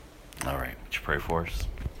All right, would you pray for us?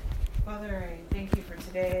 Father, I thank you for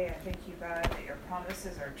today. I thank you, God, that your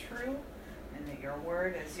promises are true and that your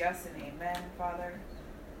word is yes and amen, Father,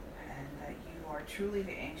 and that you are truly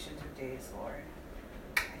the Ancient of Days, Lord.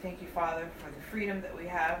 I thank you, Father, for the freedom that we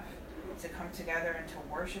have to come together and to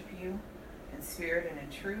worship you in spirit and in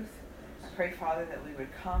truth. I pray, Father, that we would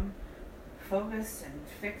come focused and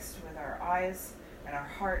fixed with our eyes and our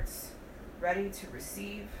hearts ready to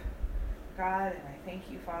receive, God. And I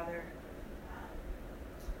thank you, Father,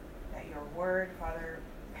 that your word, Father,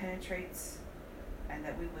 penetrates and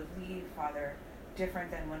that we would leave, Father,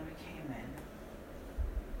 different than when we came in.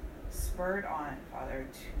 Spurred on, Father,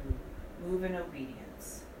 to move in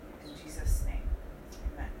obedience. In Jesus' name,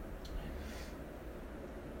 amen.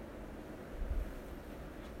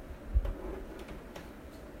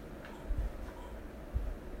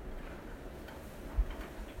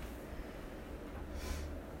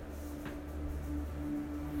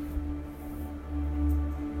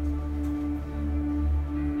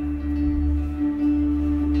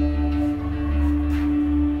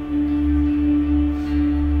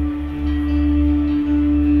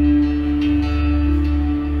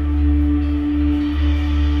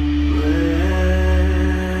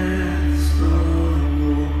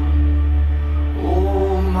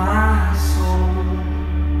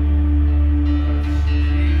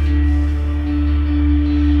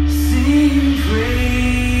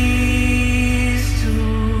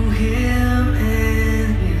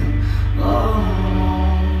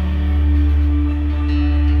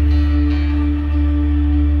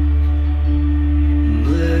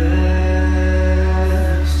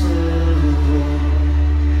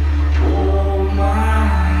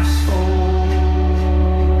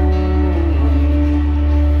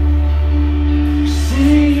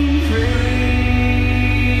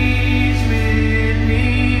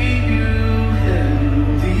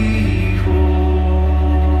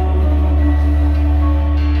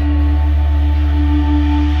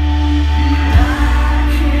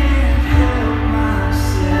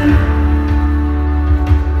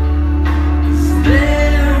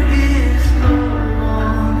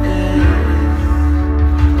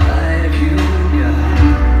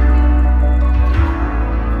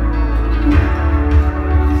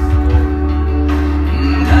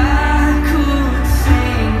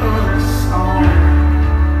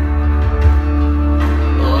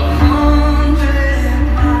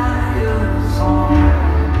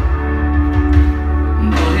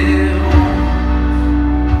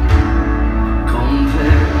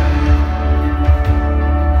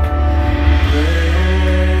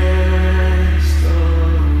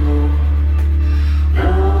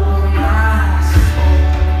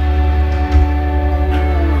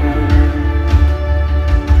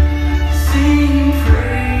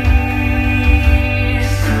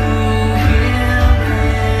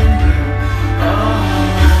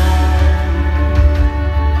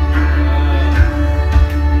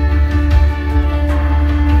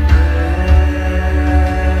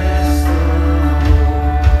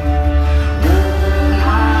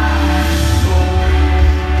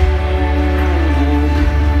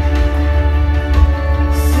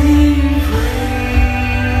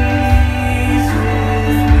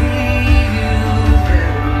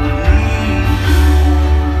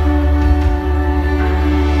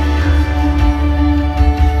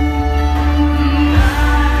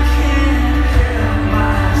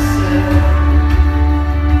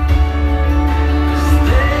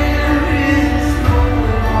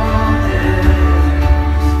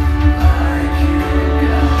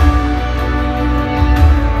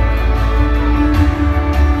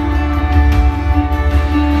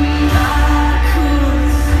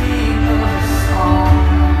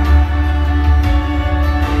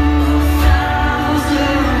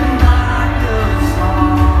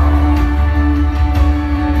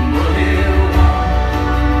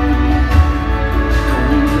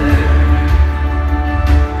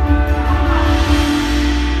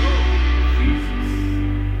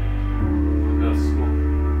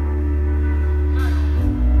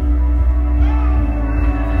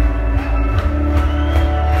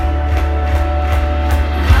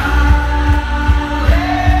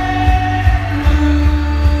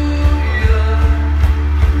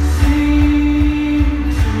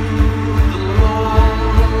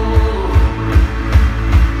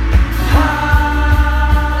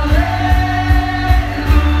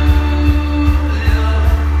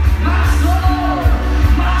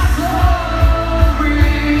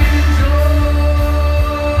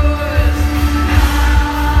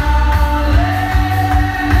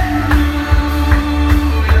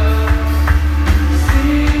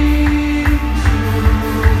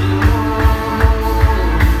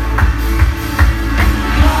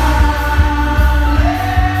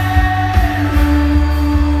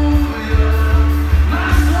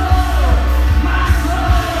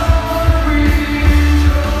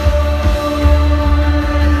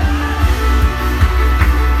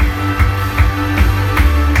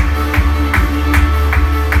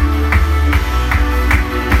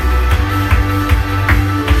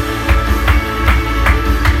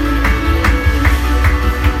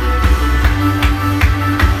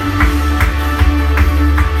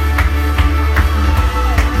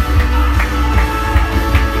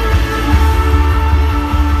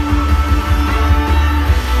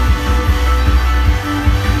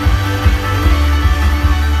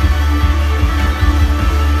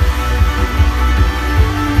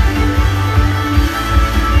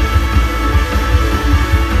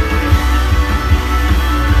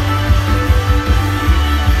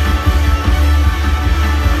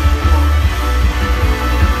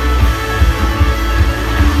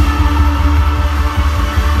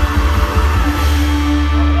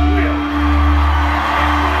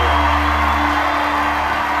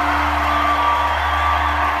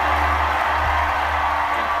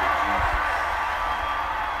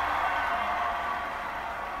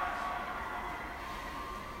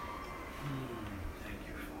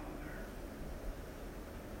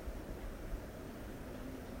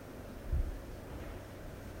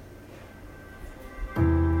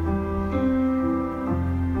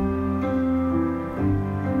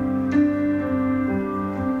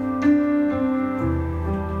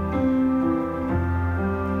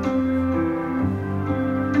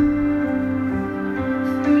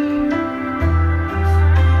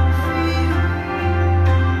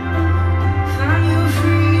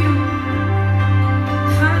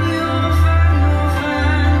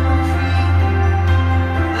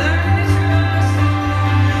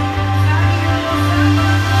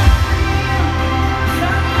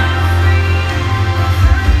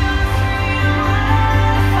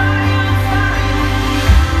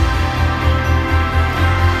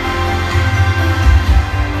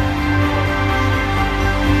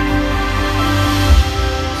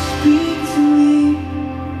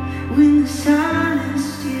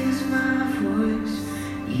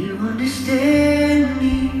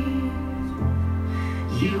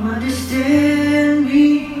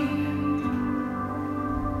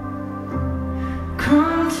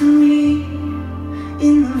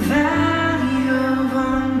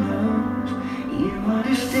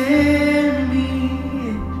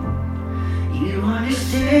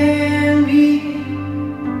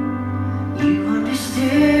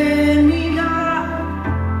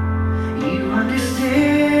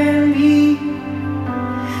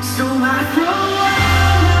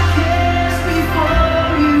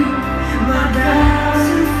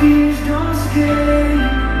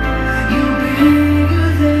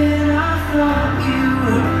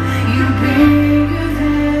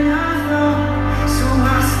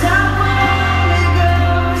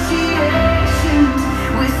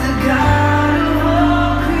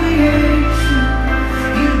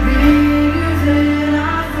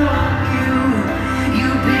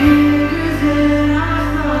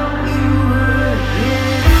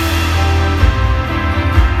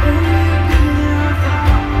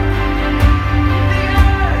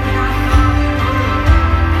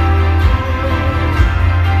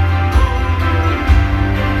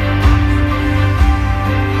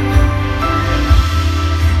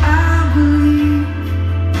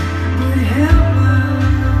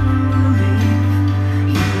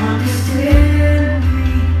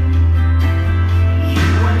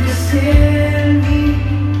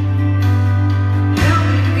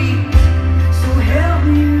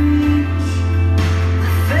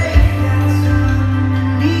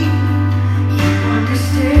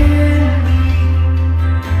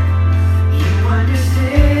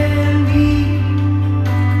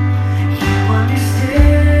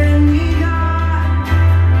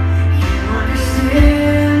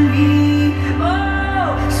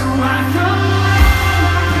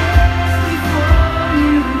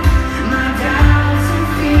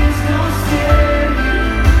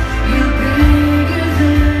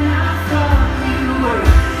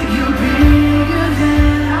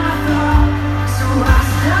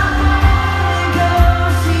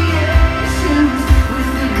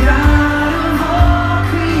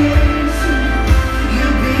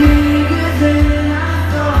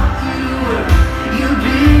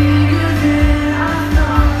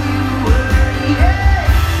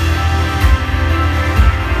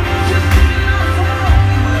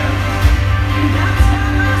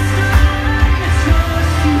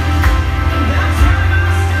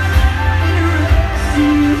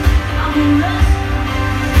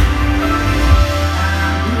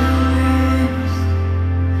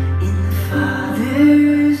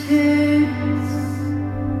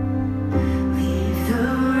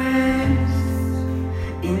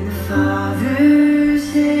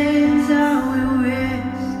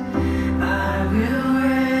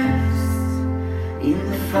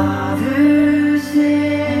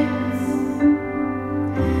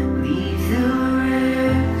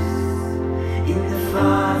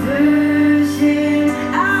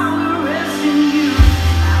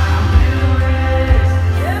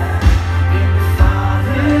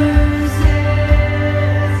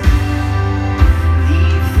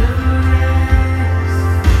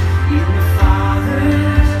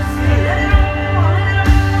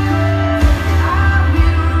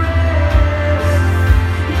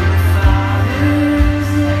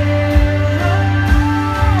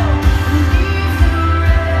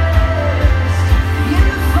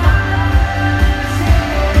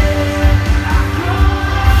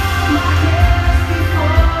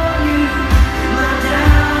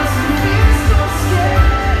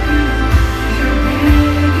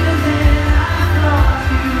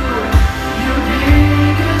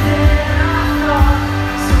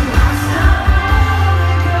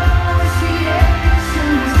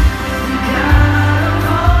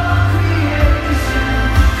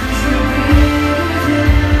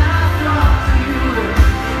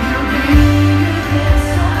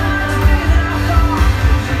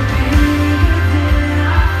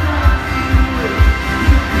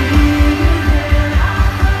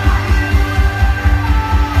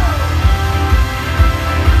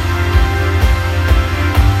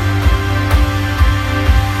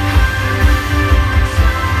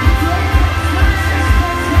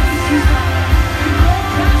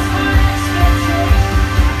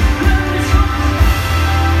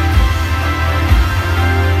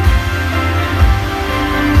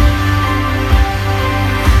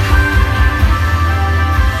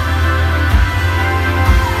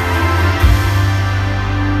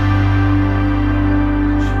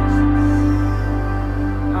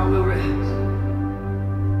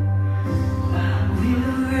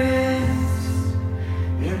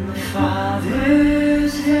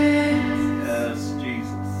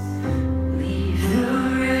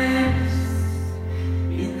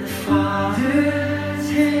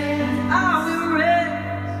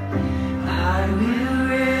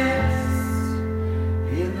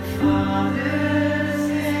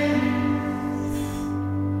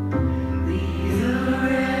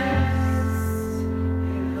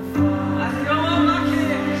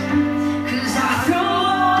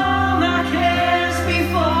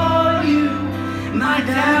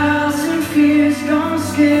 doubts and fears don't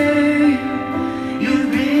scare you. You're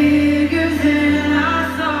bigger than I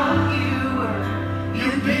thought you were.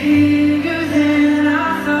 You're bigger than I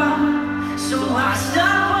thought. So I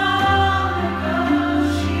stop all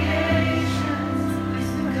negotiations with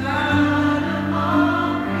the God of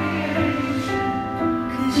all creation.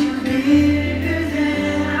 'Cause you're bigger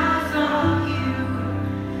than I thought you were.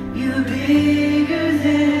 You're bigger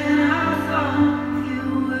than I thought you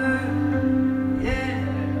were. Yeah.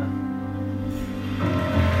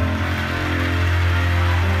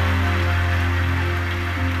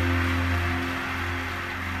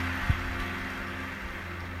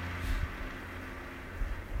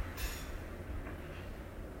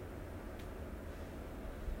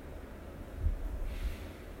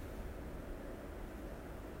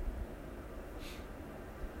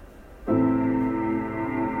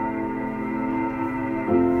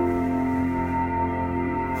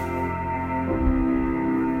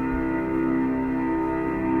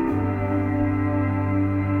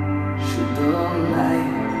 Should the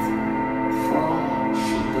night fall,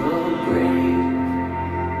 should the grave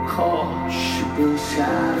call, should the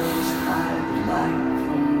shadows hide the light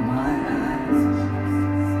from my eyes,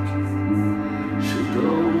 should the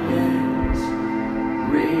winds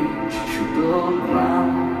rage, should the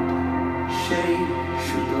ground shake,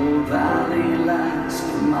 should the valley last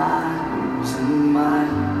miles and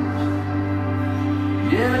miles,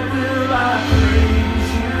 yet will I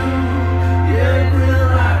praise you, yet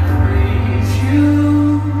will I praise you.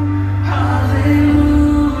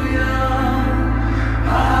 Hallelujah,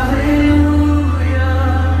 hallelujah.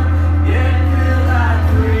 Yet will I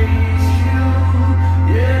praise you,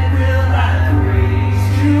 yet will I praise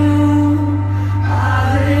you.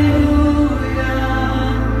 Hallelujah,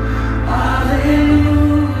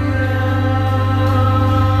 hallelujah.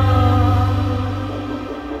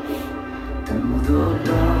 Through the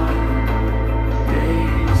dark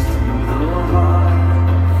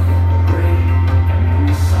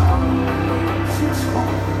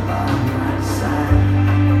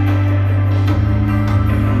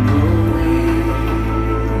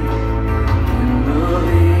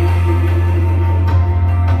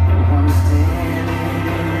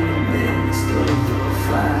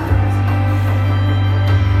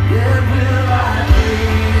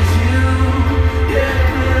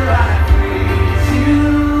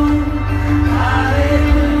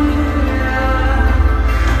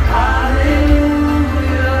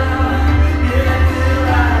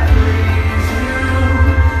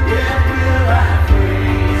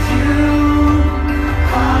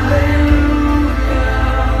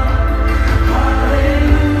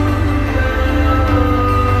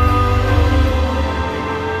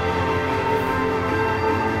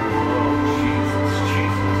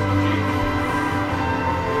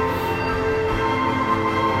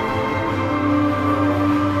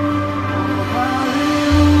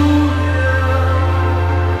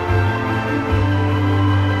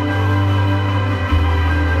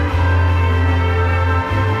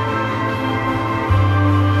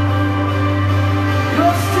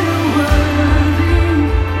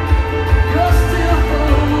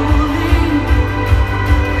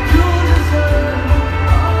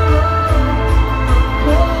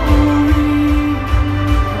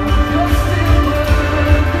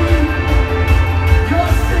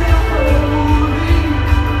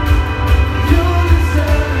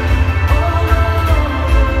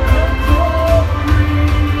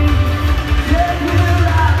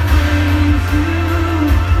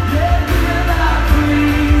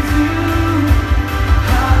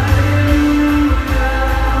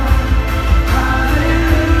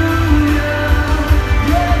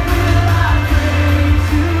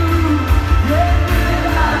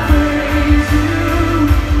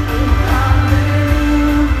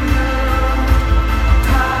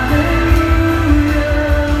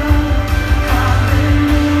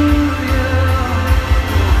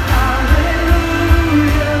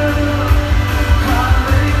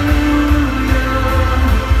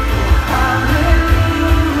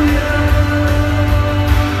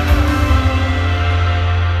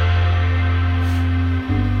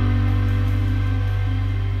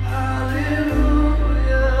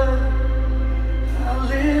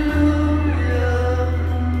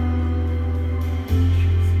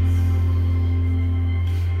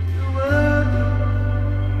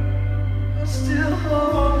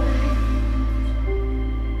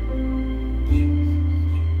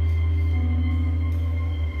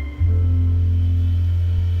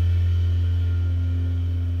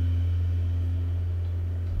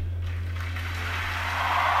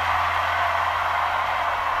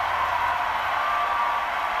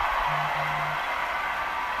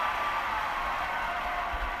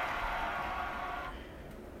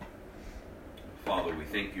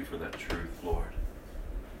you for that truth, Lord.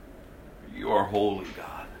 You are holy,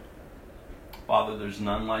 God. Father, there's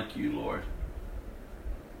none like you, Lord.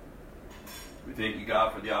 We thank you,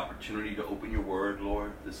 God, for the opportunity to open your word,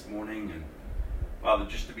 Lord, this morning. And Father,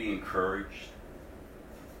 just to be encouraged.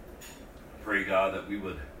 Pray, God, that we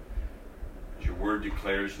would, as your word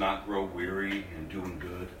declares, not grow weary in doing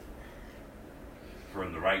good. For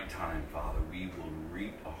in the right time, Father, we will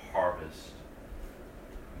reap a harvest.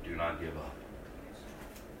 Do not give up.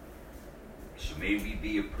 So may we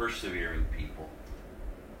be a persevering people.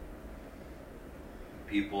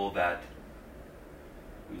 People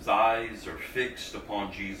whose eyes are fixed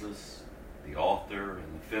upon Jesus, the author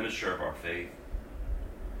and the finisher of our faith.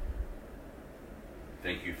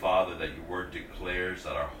 Thank you, Father, that your word declares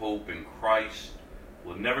that our hope in Christ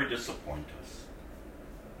will never disappoint us.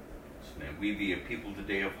 So may we be a people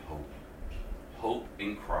today of hope. Hope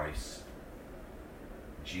in Christ.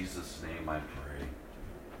 In Jesus' name I pray.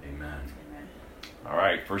 Amen. Amen. All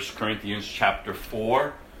right, 1 Corinthians chapter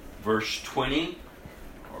 4, verse 20,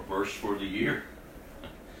 our verse for the year.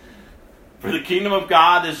 For the kingdom of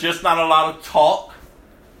God is just not a lot of talk,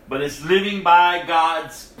 but it's living by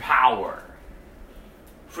God's power.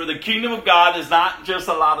 For the kingdom of God is not just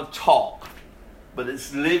a lot of talk, but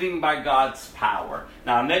it's living by God's power.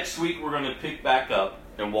 Now, next week we're going to pick back up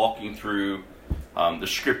and walking through the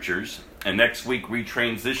scriptures. And next week we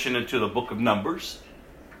transition into the book of Numbers.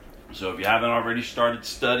 So if you haven't already started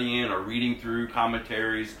studying or reading through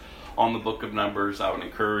commentaries on the book of Numbers, I would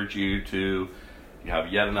encourage you to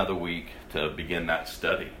have yet another week to begin that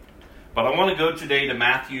study. But I want to go today to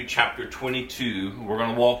Matthew chapter 22. We're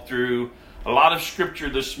going to walk through a lot of scripture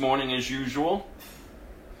this morning as usual.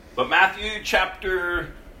 But Matthew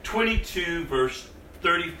chapter 22, verse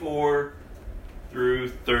 34 through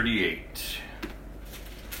 38.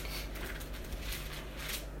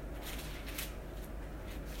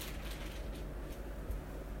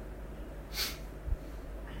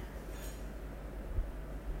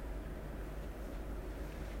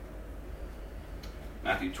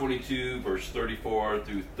 Matthew 22, verse 34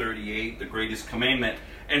 through 38, the greatest commandment.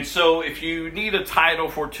 And so if you need a title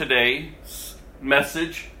for today's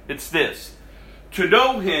message, it's this. To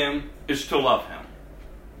know him is to love him.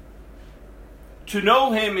 To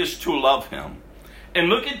know him is to love him. And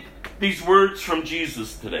look at these words from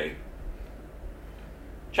Jesus today.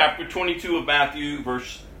 Chapter 22 of Matthew,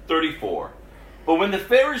 verse 34. But when the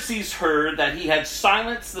Pharisees heard that he had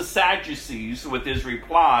silenced the Sadducees with his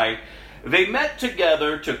reply, they met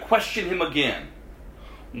together to question him again.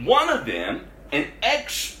 One of them, an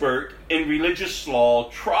expert in religious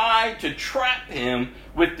law, tried to trap him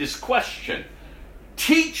with this question.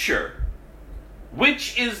 Teacher,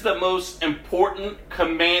 which is the most important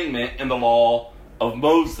commandment in the law of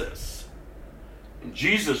Moses? And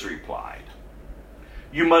Jesus replied,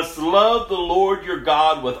 you must love the Lord your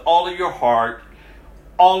God with all of your heart,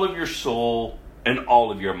 all of your soul, and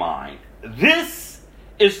all of your mind. This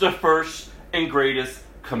is the first and greatest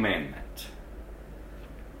commandment.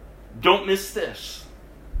 Don't miss this.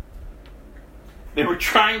 They were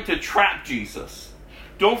trying to trap Jesus.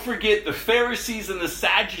 Don't forget, the Pharisees and the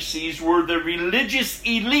Sadducees were the religious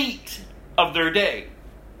elite of their day.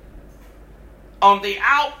 On the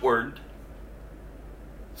outward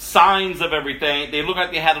signs of everything, they looked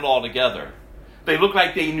like they had it all together. They looked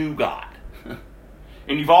like they knew God.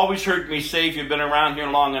 And you've always heard me say, if you've been around here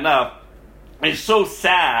long enough, it's so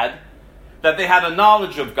sad that they had a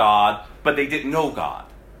knowledge of God, but they didn't know God.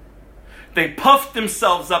 They puffed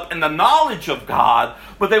themselves up in the knowledge of God,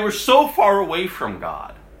 but they were so far away from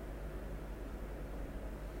God.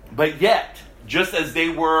 But yet, just as they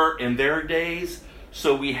were in their days,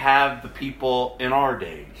 so we have the people in our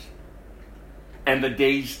days. And the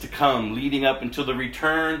days to come, leading up until the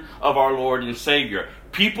return of our Lord and Savior.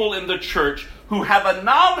 People in the church who have a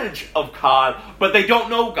knowledge of God, but they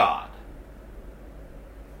don't know God.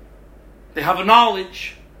 They have a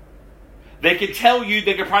knowledge. They can tell you,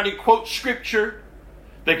 they can probably quote scripture.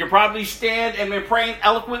 They can probably stand and be praying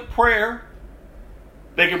eloquent prayer.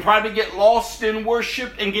 They can probably get lost in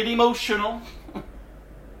worship and get emotional.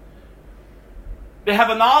 They have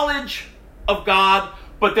a knowledge of God,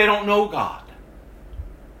 but they don't know God.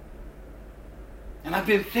 And I've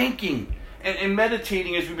been thinking and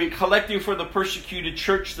meditating as we've been collecting for the persecuted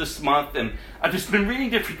church this month, and I've just been reading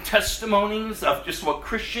different testimonies of just what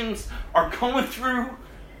Christians are going through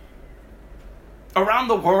around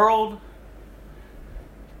the world.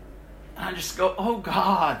 And I just go, oh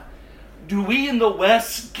God, do we in the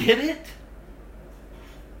West get it?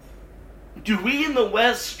 Do we in the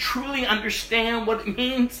West truly understand what it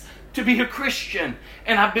means to be a Christian.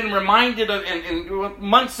 And I've been reminded of, and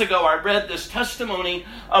months ago I read this testimony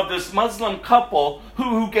of this Muslim couple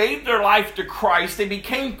who gave their life to Christ. They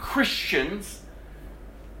became Christians.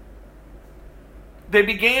 They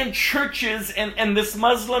began churches in this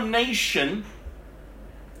Muslim nation.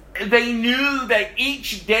 They knew that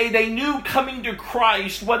each day, they knew coming to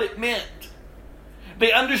Christ what it meant.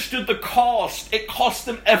 They understood the cost. It cost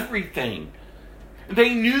them everything.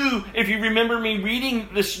 They knew, if you remember me reading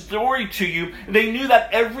this story to you, they knew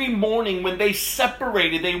that every morning when they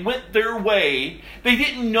separated, they went their way, they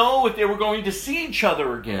didn't know if they were going to see each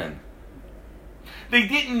other again. They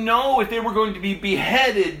didn't know if they were going to be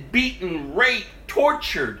beheaded, beaten, raped,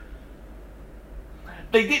 tortured.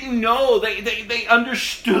 They didn't know. They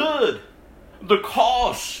understood the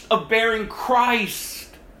cost of bearing Christ.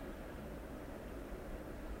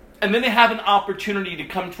 And then they have an opportunity to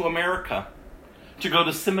come to America, to go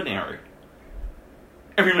to seminary.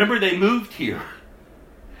 And remember, they moved here.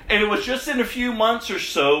 And it was just in a few months or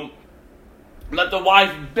so that the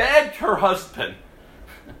wife begged her husband,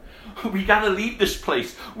 we got to leave this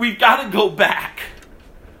place. We've got to go back.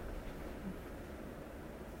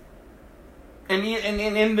 And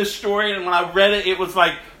in this story, and when I read it, it was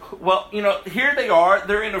like, well, here they are.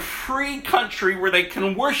 They're in a free country where they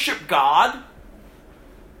can worship God.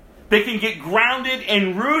 They can get grounded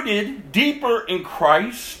and rooted deeper in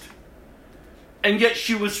Christ. And yet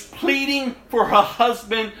she was pleading for her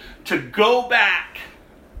husband to go back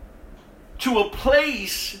to a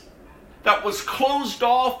place that was closed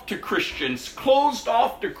off to Christians, closed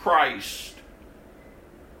off to Christ.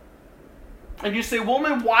 And you say,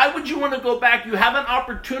 woman, why would you want to go back? You have an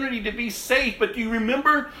opportunity to be safe. But do you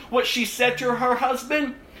remember what she said to her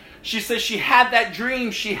husband? She said she had that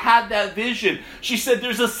dream. She had that vision. She said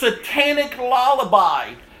there's a satanic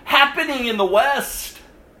lullaby happening in the West.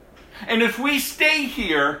 And if we stay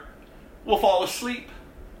here, we'll fall asleep.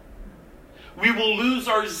 We will lose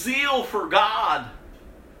our zeal for God.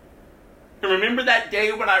 And remember that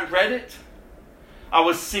day when I read it? I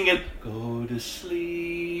was singing, go to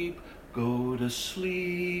sleep, go to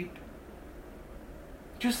sleep.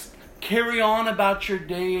 Just carry on about your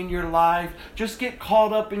day and your life. Just get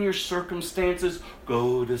caught up in your circumstances.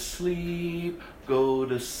 Go to sleep, go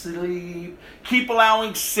to sleep. Keep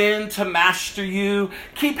allowing sin to master you.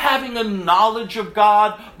 Keep having a knowledge of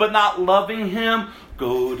God, but not loving Him.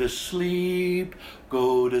 Go to sleep,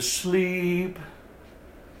 go to sleep.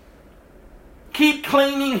 Keep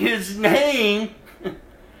claiming His name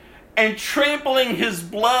and trampling His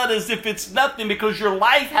blood as if it's nothing because your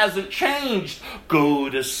life hasn't changed. Go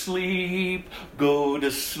to sleep, go to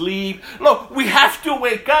sleep. Look, we have to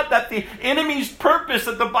wake up that the enemy's purpose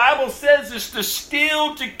that the Bible says is to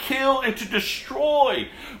steal, to kill, and to destroy.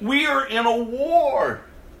 We are in a war.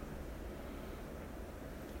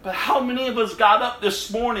 But how many of us got up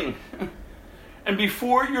this morning and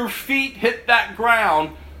before your feet hit that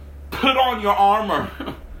ground, put on your armor?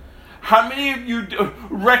 How many of you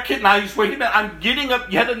recognize, wait a minute, I'm getting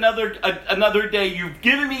up yet another day. You've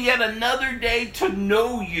given me yet another day to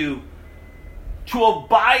know you, to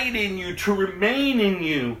abide in you, to remain in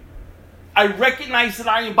you. I recognize that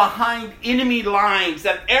I am behind enemy lines,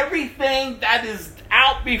 that everything that is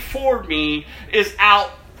out before me is out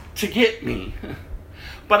to get me.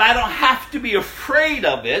 But I don't have to be afraid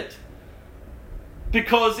of it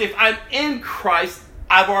because if I'm in Christ,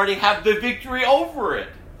 I've already have the victory over it.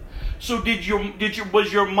 So was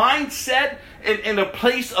your mindset in a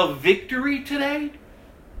place of victory today?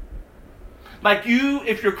 Like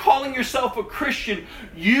if you're calling yourself a Christian,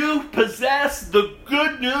 you possess the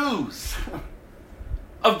good news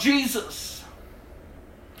of Jesus.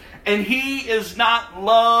 And He is not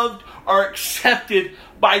loved or accepted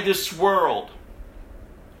by this world.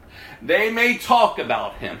 They may talk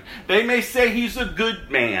about Him. They may say He's a good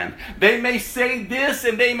man. They may say this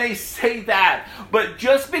and they may say that. But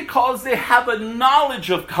just because they have a knowledge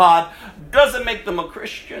of God doesn't make them a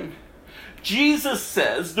Christian. Jesus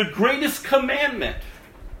says the greatest commandment,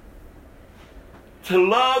 to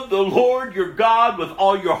love the Lord your God with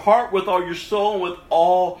all your heart, with all your soul, with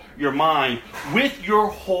all your mind, with your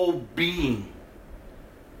whole being.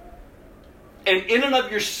 And in and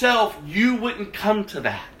of yourself, you wouldn't come to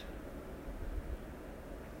that.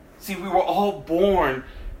 See, we were all born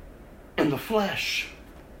in the flesh.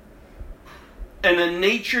 And a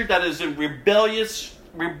nature that is in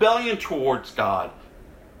rebellion towards God.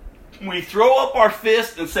 We throw up our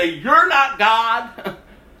fist and say, you're not God.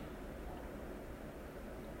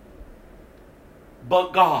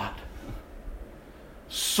 But God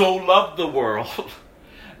so loved the world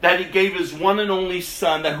that He gave His one and only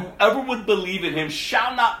Son, that whoever would believe in Him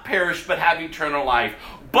shall not perish but have eternal life.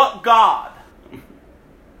 But God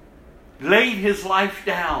laid his life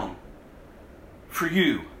down for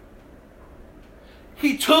you.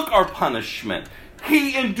 He took our punishment.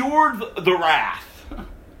 He endured the wrath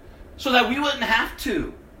so that we wouldn't have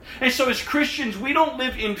to. And so as Christians, we don't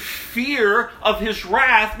live in fear of his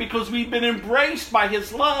wrath because we've been embraced by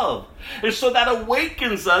his love. And so that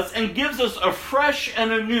awakens us and gives us a fresh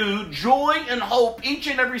and a new joy and hope each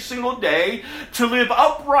and every single day to live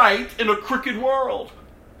upright in a crooked world.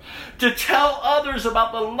 To tell others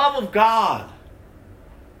about the love of God.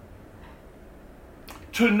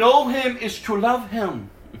 To know him is to love him.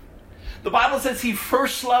 The Bible says he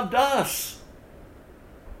first loved us.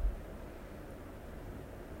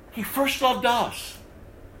 He first loved us.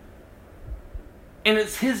 And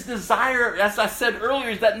it's his desire, as I said earlier,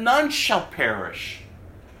 is that none shall perish.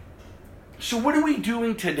 So what are we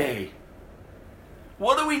doing today?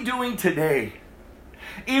 What are we doing today?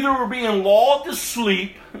 Either we're being lulled to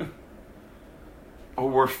sleep or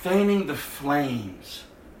we're fanning the flames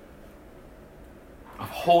of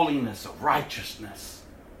holiness, of righteousness,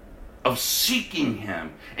 of seeking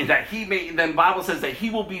him, and that he may, then the Bible says that he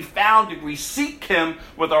will be found if we seek him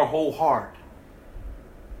with our whole heart.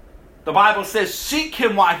 The Bible says, seek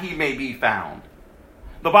him while he may be found.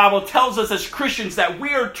 The Bible tells us as Christians that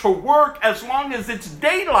we are to work as long as it's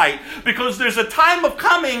daylight, because there's a time of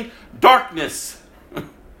coming darkness.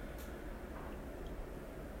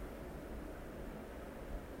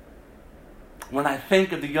 When I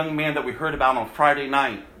think of the young man that we heard about on Friday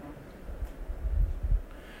night,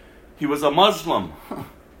 he was a Muslim.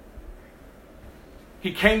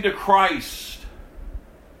 He came to Christ.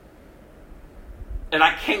 And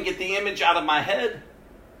I can't get the image out of my head.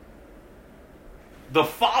 The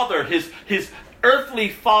father, his earthly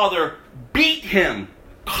father, beat him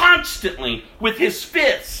constantly with his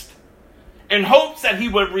fist in hopes that he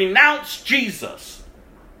would renounce Jesus.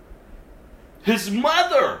 His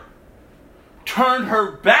mother turned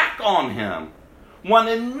her back on him,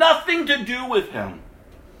 wanted nothing to do with him.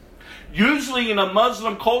 Usually in a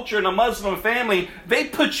Muslim culture, in a Muslim family, they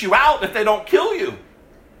put you out if they don't kill you.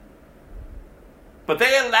 But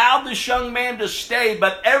they allowed this young man to stay,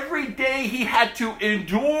 but every day he had to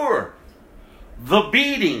endure the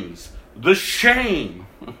beatings, the shame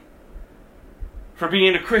for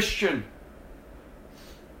being a Christian.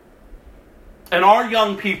 And our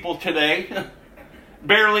young people today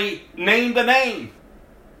barely name the name.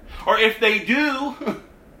 Or if they do,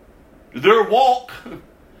 their walk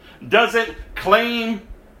doesn't claim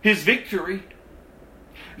his victory.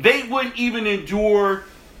 They wouldn't even endure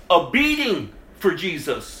a beating for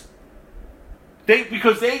Jesus.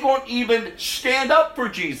 Because they won't even stand up for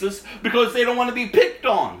Jesus because they don't want to be picked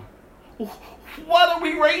on. What are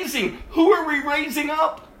we raising? Who are we raising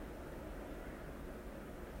up?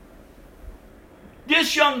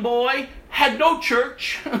 This young boy had no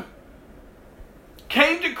church,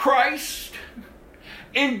 came to Christ,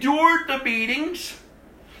 endured the beatings,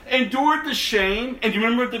 endured the shame. And you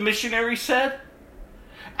remember what the missionary said?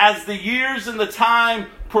 As the years and the time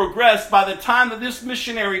progressed, by the time that this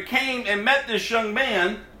missionary came and met this young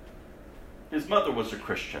man, his mother was a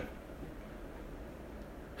Christian.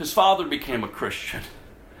 His father became a Christian.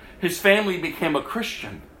 His family became a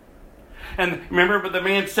Christian. And remember what the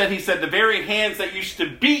man said? He said, the very hands that used to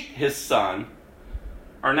beat his son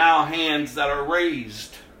are now hands that are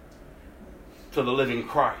raised to the living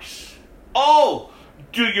Christ. Oh,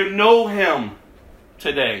 do you know him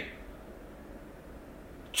today?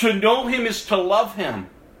 To know him is to love him.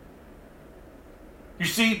 You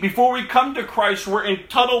see, before we come to Christ, we're in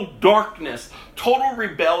total darkness, total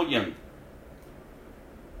rebellion.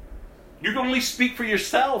 You can only speak for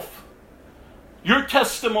yourself. Your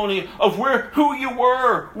testimony of who you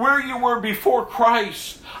were, where you were before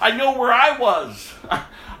Christ. I know where I was.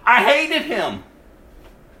 I hated him.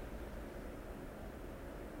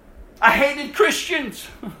 I hated Christians.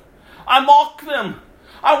 I mocked them.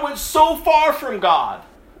 I went so far from God.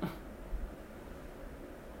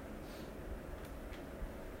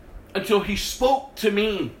 Until he spoke to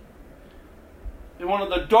me in one of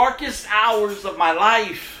the darkest hours of my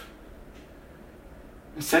life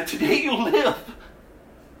and said, today you live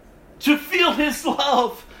to feel his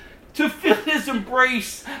love, to feel his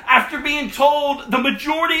embrace, after being told the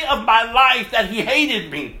majority of my life that he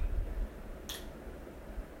hated me.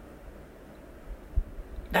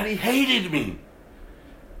 That he hated me.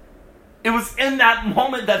 It was in that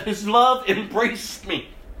moment that his love embraced me.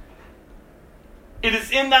 It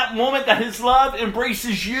is in that moment that his love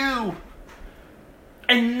embraces you.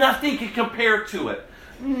 And nothing can compare to it.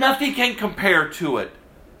 Nothing can compare to it.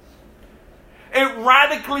 It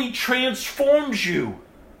radically transforms you.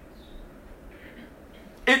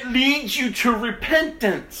 It leads you to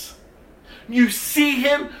repentance. You see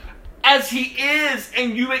him as he is,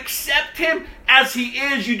 and you accept him as he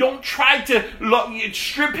is. You don't try to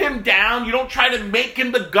strip him down. You don't try to make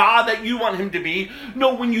him the God that you want him to be.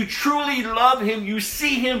 No, when you truly love him, you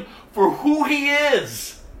see him for who he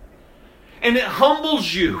is. And it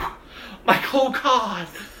humbles you. Like, oh God.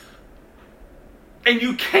 And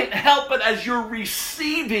you can't help it as you're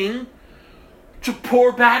receiving to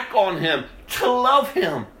pour back on him, to love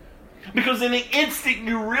him. Because in an instant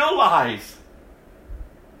you realize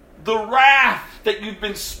the wrath that you've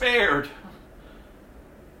been spared.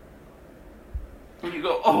 And you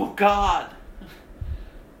go, oh God,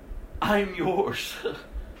 I'm yours.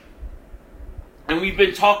 And we've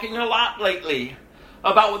been talking a lot lately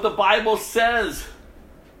about what the Bible says.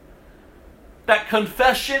 That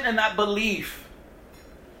confession and that belief.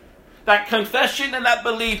 That confession and that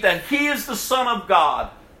belief that he is the Son of God.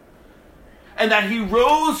 And that he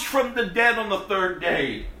rose from the dead on the third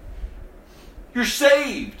day. You're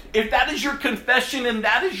saved. If that is your confession and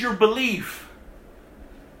that is your belief,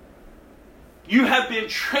 you have been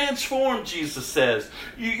transformed, Jesus says.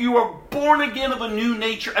 You are born again of a new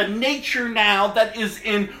nature, a nature now that is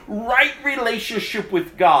in right relationship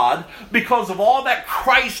with God because of all that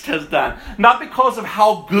Christ has done. Not because of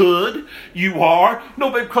how good you are, no,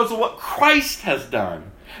 but because of what Christ has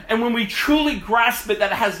done. And when we truly grasp it,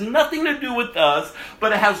 that it has nothing to do with us,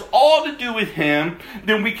 but it has all to do with him,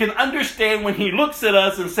 then we can understand when he looks at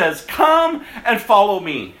us and says, come and follow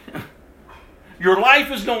me. Your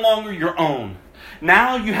life is no longer your own.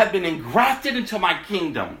 Now you have been engrafted into my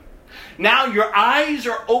kingdom. Now your eyes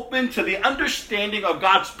are open to the understanding of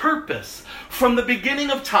God's purpose from the beginning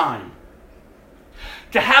of time.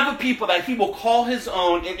 To have a people that he will call his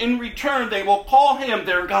own, and in return they will call him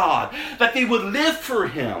their God. That they would live for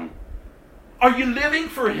him. Are you living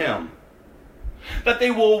for him? That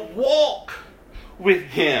they will walk with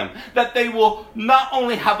him. That they will not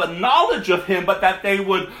only have a knowledge of him, but that they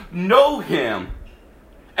would know him.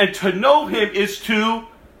 And to know him is to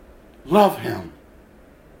love him.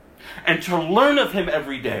 And to learn of him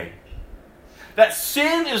every day. That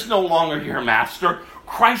sin is no longer your master.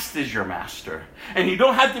 Christ is your master. And you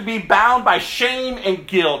don't have to be bound by shame and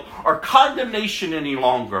guilt or condemnation any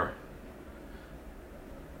longer.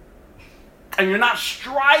 And you're not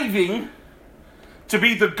striving to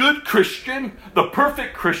be the good Christian, the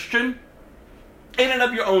perfect Christian, in and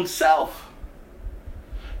of your own self.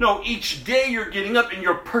 No, each day you're getting up and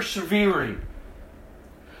you're persevering.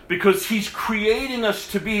 Because he's creating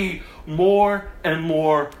us to be more and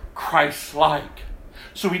more Christ-like.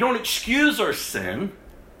 So we don't excuse our sin.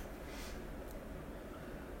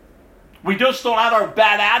 We just don't let our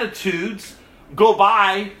bad attitudes go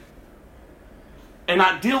by and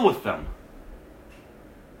not deal with them.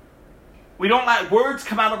 We don't let words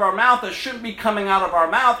come out of our mouth that shouldn't be coming out of our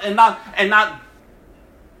mouth and not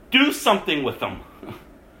do something with them.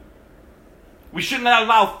 We shouldn't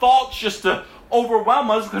allow thoughts just to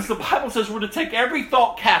overwhelm us, because the Bible says we're to take every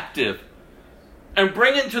thought captive and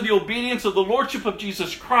bring it to the obedience of the Lordship of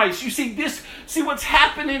Jesus Christ. You see what's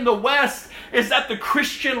happened in the West is that the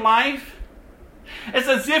Christian life, it's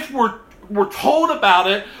as if we're told about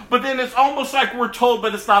it, but then it's almost like we're told,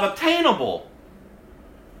 but it's not obtainable.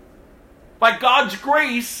 Like God's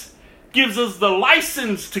grace gives us the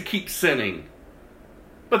license to keep sinning.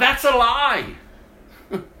 But that's a lie.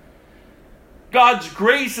 God's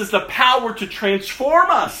grace is the power to transform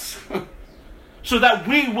us so that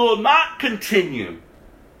we will not continue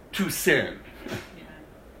to sin.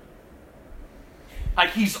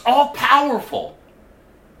 Like he's all powerful.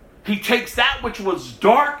 He takes that which was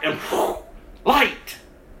dark and light.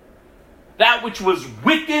 That which was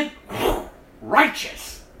wicked,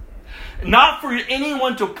 righteous. Not for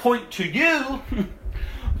anyone to point to you,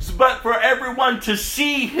 but for everyone to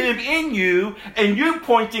see him in you and you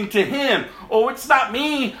pointing to him. Oh, it's not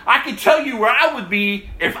me. I can tell you where I would be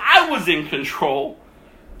if I was in control.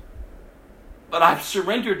 But I've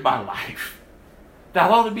surrendered my life.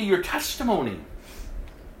 That ought to be your testimony.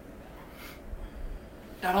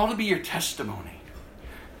 That ought to be your testimony.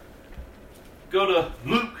 Go to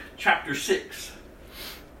Luke chapter 6.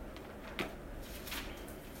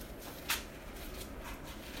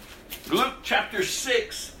 Luke chapter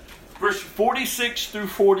 6, verse 46 through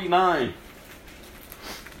 49.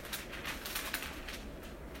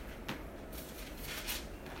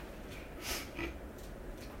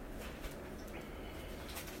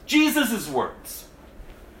 Jesus' words.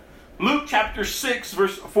 Luke chapter 6,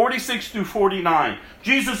 verse 46 through 49.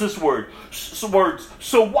 Jesus' words.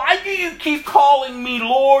 So why do you keep calling me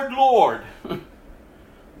Lord, Lord,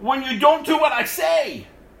 when you don't do what I say?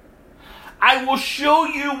 I will show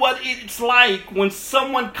you what it's like when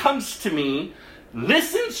someone comes to me,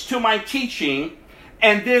 listens to my teaching,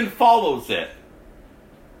 and then follows it.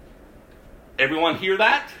 Everyone hear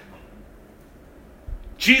that?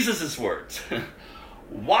 Jesus' words.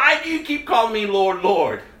 Why do you keep calling me Lord,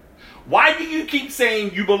 Lord? Why do you keep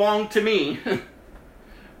saying you belong to me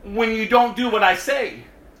when you don't do what I say?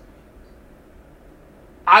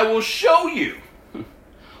 I will show you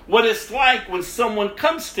what it's like when someone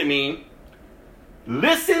comes to me,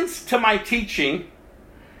 listens to my teaching,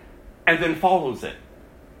 and then follows it.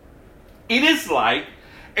 It is like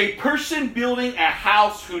a person building a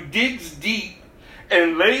house who digs deep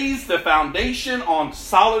and lays the foundation on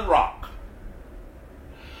solid rock.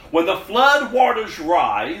 When the flood waters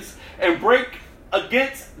rise and break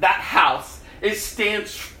against that house, it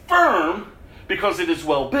stands firm because it is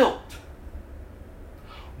well built.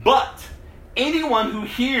 But anyone who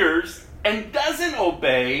hears and doesn't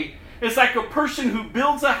obey is like a person who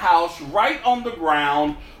builds a house right on the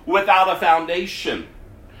ground without a foundation.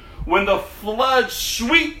 When the floods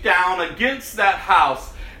sweep down against that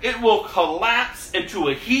house, it will collapse into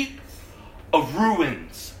a heap of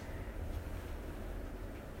ruins.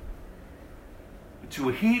 To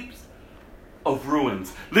a heap of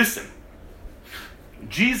ruins. Listen,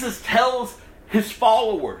 Jesus tells his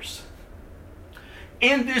followers,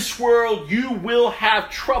 in this world you will have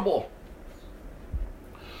trouble.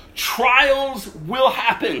 Trials will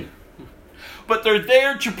happen, but they're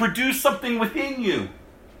there to produce something within you.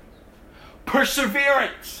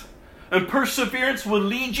 Perseverance. And perseverance will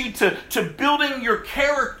lead you to building your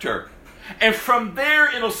character. And from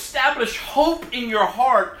there, it'll establish hope in your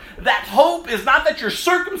heart. That hope is not that your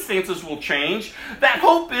circumstances will change. That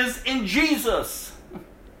hope is in Jesus.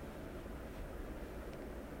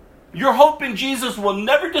 Your hope in Jesus will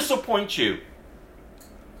never disappoint you.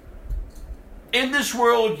 In this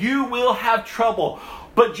world, you will have trouble.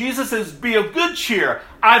 But Jesus says, be of good cheer.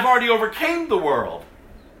 I've already overcame the world.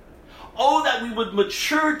 Oh, that we would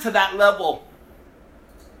mature to that level.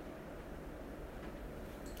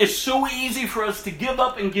 It's so easy for us to give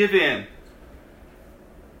up and give in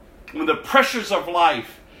when the pressures of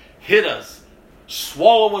life hit us,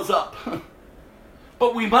 swallow us up.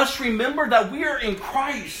 But we must remember that we are in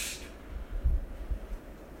Christ.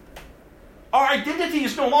 Our identity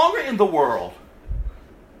is no longer in the world.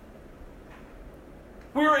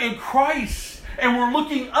 We're in Christ, and we're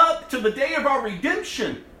looking up to the day of our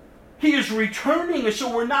redemption. He is returning, and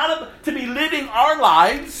so we're not to be living our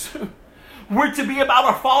lives. We're to be about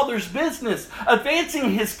our Father's business,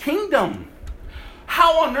 advancing His kingdom.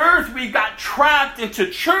 How on earth we got trapped into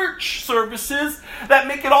church services that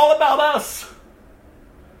make it all about us?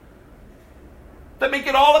 That make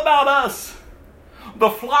it all about us. The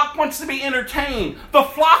flock wants to be entertained. The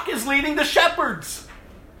flock is leading the shepherds.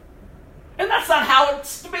 And that's not how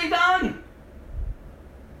it's to be done.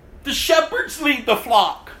 The shepherds lead the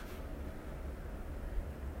flock.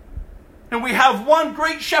 And we have one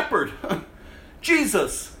great shepherd,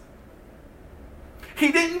 Jesus. He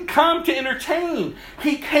didn't come to entertain.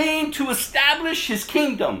 He came to establish His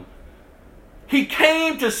kingdom. He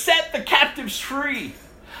came to set the captives free.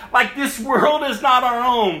 Like this world is not our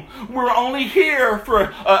own. We're only here for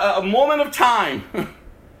a moment of time.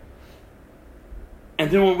 And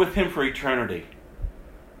then we're with Him for eternity.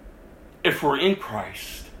 If we're in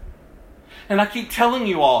Christ. And I keep telling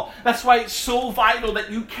you all, that's why it's so vital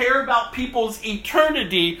that you care about people's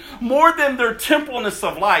eternity more than their temporalness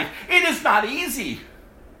of life. It is not easy.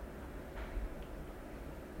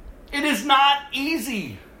 It is not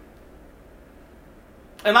easy.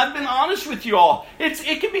 And I've been honest with you all.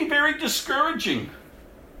 It can be very discouraging.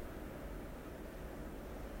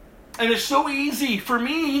 And it's so easy for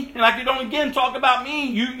me, and I can only again talk about me.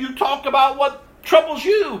 You talk about what troubles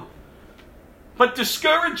you. But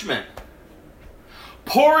discouragement.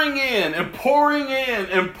 Pouring in and pouring in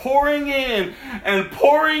and pouring in and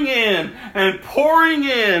pouring in and pouring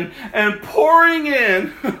in and pouring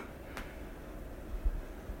in.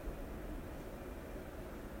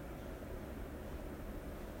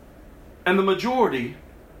 And the majority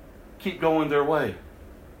keep going their way.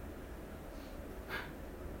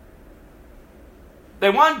 They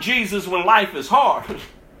want Jesus when life is hard.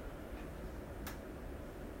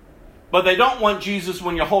 But they don't want Jesus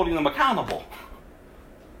when you're holding them accountable.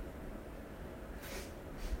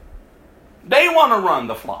 They want to run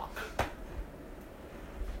the flock.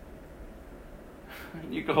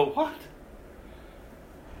 And you go, what?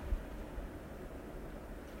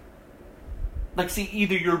 Like, see,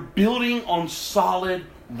 either you're building on solid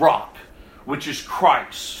rock, which is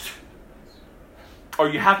Christ, or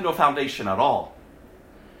you have no foundation at all.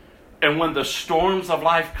 And when the storms of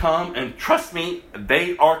life come, and trust me,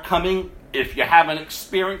 they are coming if you haven't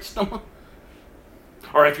experienced them,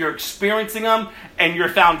 or if you're experiencing them and your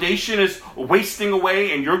foundation is wasting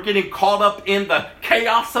away and you're getting caught up in the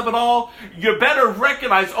chaos of it all, you better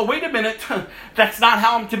recognize, oh, wait a minute, that's not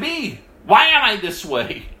how I'm to be. Why am I this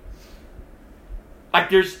way? Like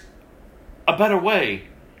there's a better way,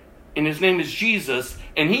 and his name is Jesus,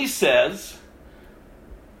 and he says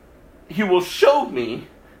he will show me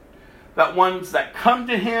that ones that come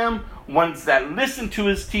to him, ones that listen to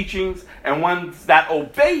his teachings, and ones that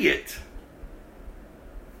obey it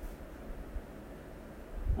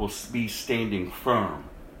will be standing firm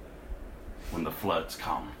when the floods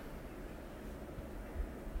come.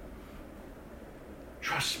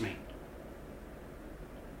 Trust me.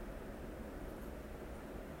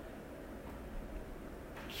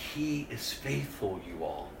 He is faithful, you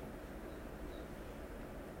all.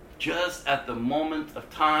 Just at the moment of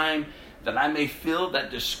time that I may feel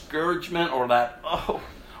that discouragement or that,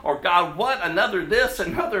 or God, what? Another this,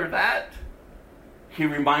 another that. He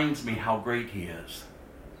reminds me how great he is.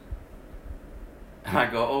 And I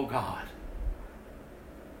go, oh God,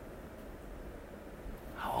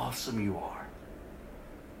 how awesome you are.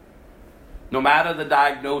 No matter the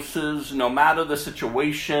diagnosis, no matter the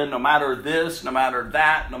situation, no matter this, no matter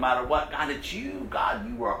that, no matter what, God, it's you. God,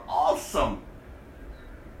 you are awesome.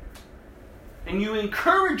 And you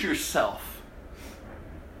encourage yourself.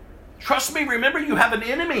 Trust me, remember you have an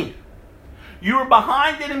enemy. You are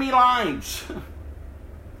behind enemy lines.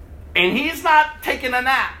 And he's not taking a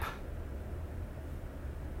nap.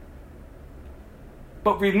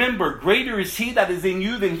 But remember, greater is he that is in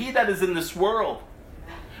you than he that is in this world.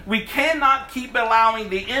 We cannot keep allowing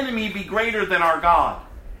the enemy be greater than our God.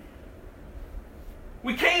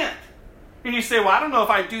 We can't. And you say, well, I don't know if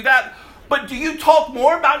I do that. But do you talk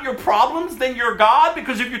more about your problems than your God?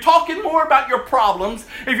 Because if you're talking more about your problems,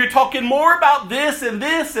 if you're talking more about this and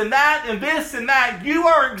this and that and this and that, you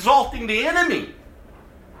are exalting the enemy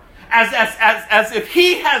as if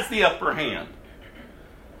he has the upper hand.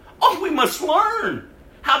 Oh, we must learn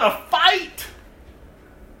how to fight,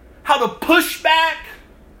 how to push back,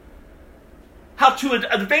 how to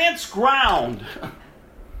advance ground.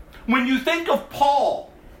 When you think of Paul,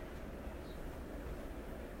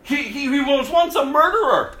 he was once a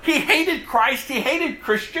murderer. He hated Christ. He hated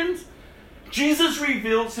Christians. Jesus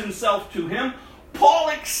reveals himself to him. Paul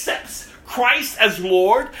accepts Christ as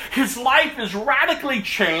Lord. His life is radically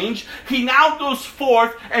changed. He now goes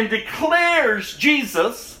forth and declares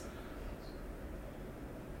Jesus.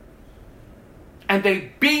 And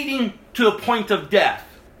they beat him to the point of death.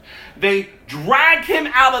 They drag him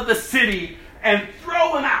out of the city and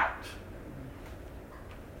throw him out.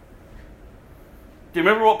 Do you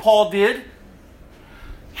remember what Paul did?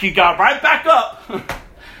 He got right back up.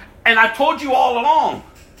 And I told you all along,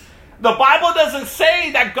 the Bible doesn't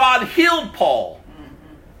say that God healed Paul.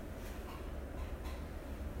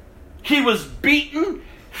 He was beaten.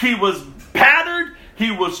 He was battered. He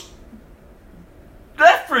was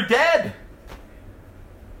left for dead.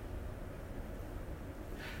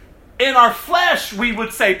 In our flesh, we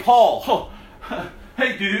would say, Paul,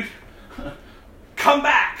 hey dude, come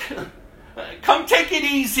back. Come take it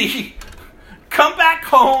easy. Come back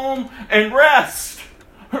home and rest.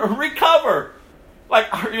 Recover.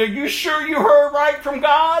 Like, are you sure you heard right from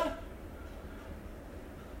God?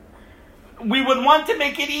 We would want to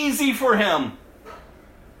make it easy for him.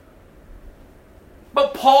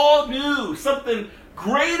 But Paul knew something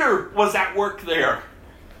greater was at work there.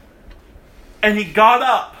 And he got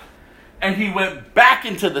up and he went back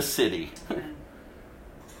into the city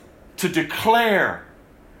to declare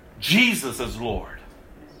Jesus as Lord.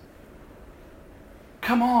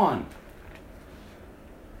 Come on.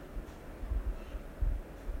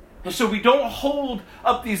 And so we don't hold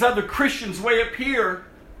up these other Christians way up here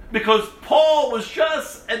because Paul was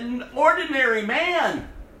just an ordinary man.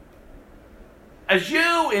 As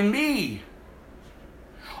you and me.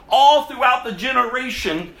 All throughout the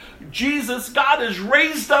generation, God has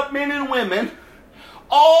raised up men and women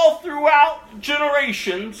all throughout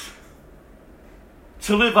generations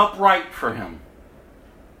to live upright for him.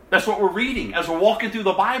 That's what we're reading as we're walking through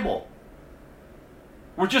the Bible.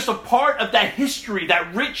 We're just a part of that history,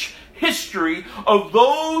 that rich history of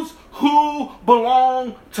those who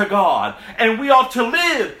belong to God. And we ought to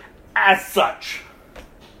live as such.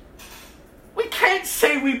 We can't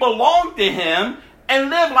say we belong to him and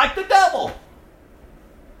live like the devil.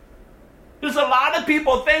 There's a lot of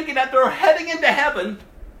people thinking that they're heading into heaven.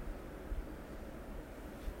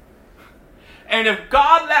 And if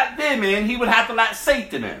God let them in, he would have to let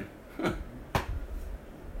Satan in.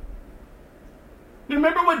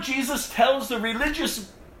 Remember what Jesus tells the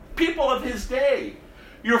religious people of his day.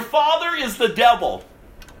 Your father is the devil.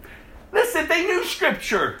 Listen, they knew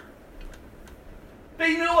Scripture.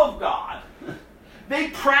 They knew of God. They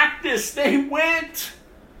practiced. They went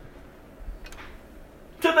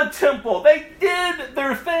to the temple. They did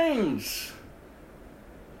their things.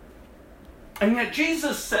 And yet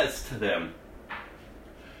Jesus says to them,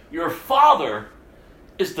 your father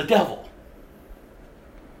is the devil.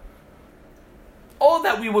 Oh,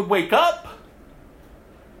 that we would wake up.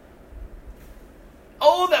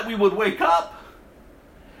 Oh, that we would wake up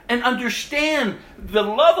and understand the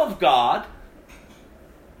love of God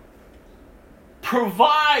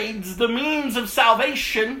provides the means of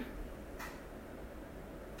salvation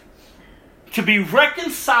to be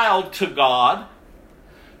reconciled to God,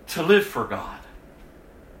 to live for God.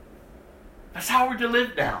 That's how we're to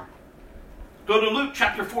live now. Go to Luke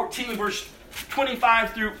chapter 14, verse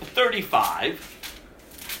 25 through 35.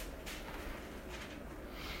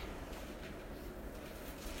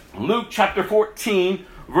 Luke chapter 14,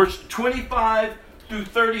 verse 25 through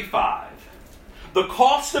 35. The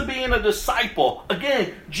cost of being a disciple.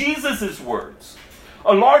 Again, Jesus' words.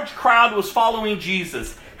 A large crowd was following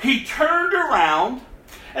Jesus. He turned around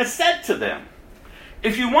and said to them,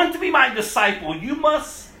 if you want to be my disciple, you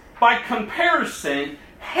must, by comparison,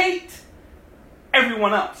 hate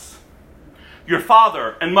everyone else. Your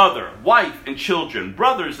father and mother, wife and children,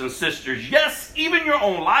 brothers and sisters, yes, even your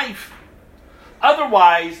own life.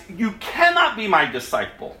 Otherwise, you cannot be my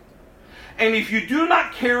disciple. And if you do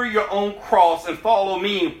not carry your own cross and follow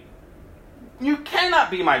me, you cannot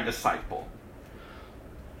be my disciple.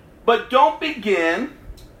 But don't begin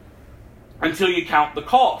until you count the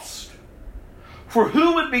cost. For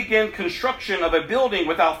who would begin construction of a building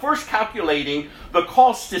without first calculating the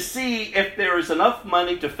cost to see if there is enough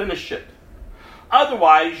money to finish it?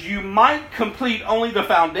 Otherwise, you might complete only the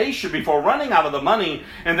foundation before running out of the money,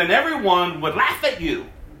 and then everyone would laugh at you.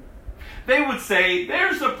 They would say,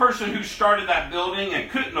 there's the person who started that building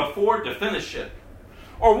and couldn't afford to finish it.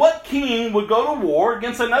 Or what king would go to war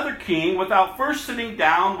against another king without first sitting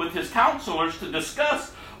down with his counselors to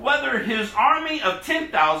discuss whether his army of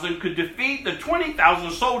 10,000 could defeat the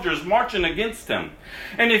 20,000 soldiers marching against him?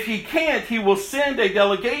 And if he can't, he will send a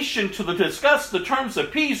delegation to discuss the terms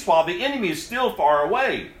of peace while the enemy is still far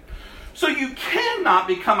away. So you cannot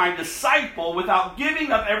become a disciple without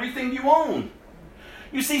giving up everything you own.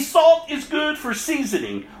 You see, salt is good for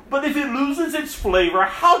seasoning, but if it loses its flavor,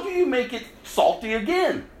 how do you make it salty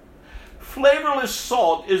again? Flavorless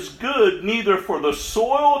salt is good neither for the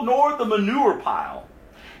soil nor the manure pile.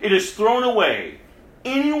 It is thrown away.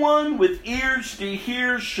 Anyone with ears to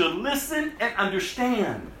hear should listen and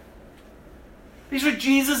understand. These are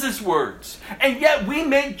Jesus' words. And yet we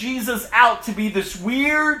make Jesus out to be this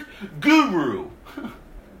weird guru,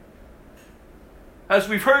 as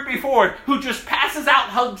we've heard before, who just passes out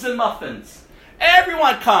hugs and muffins.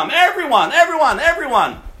 Everyone come, everyone.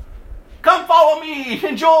 Come follow me,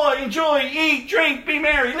 enjoy, eat, drink, be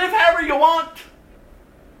merry, live however you want.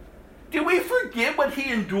 Did we forget what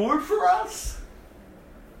he endured for us?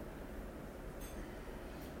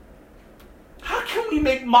 How can we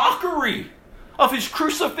make mockery of his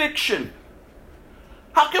crucifixion?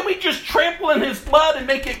 How can we just trample in his blood and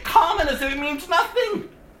make it common as if it means nothing?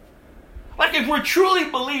 Like if we're truly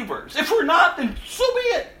believers. If we're not, then so be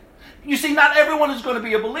it. You see, not everyone is going to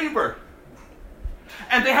be a believer.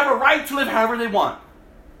 And they have a right to live however they want.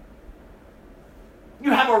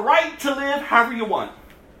 You have a right to live however you want.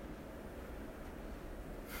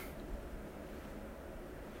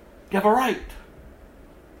 You have a right.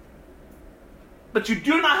 But you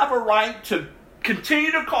do not have a right to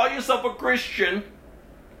continue to call yourself a Christian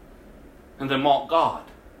and then mock God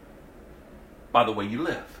by the way you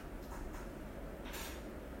live.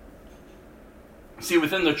 See,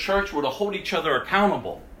 within the church, we're to hold each other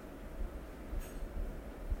accountable.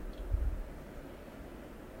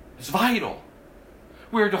 It's vital.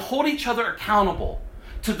 We're to hold each other accountable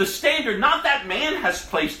to the standard, not that man has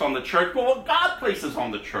placed on the church, but what God places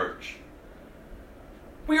on the church.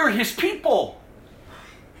 We are his people.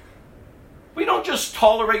 We don't just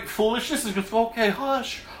tolerate foolishness and just go, okay,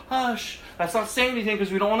 hush. Let's not say anything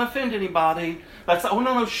because we don't want to offend anybody.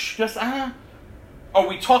 Or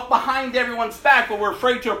we talk behind everyone's back, but we're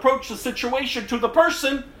afraid to approach the situation to the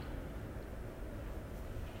person.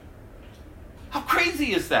 How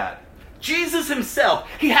crazy is that? Jesus himself,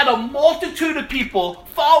 he had a multitude of people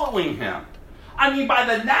following him. I mean, by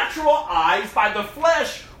the natural eyes, by the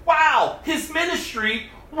flesh, wow, his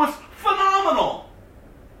ministry was phenomenal.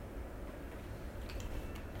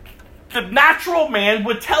 The natural man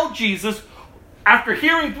would tell Jesus, after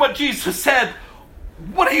hearing what Jesus said,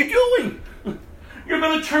 What are you doing? You're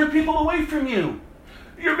going to turn people away from you.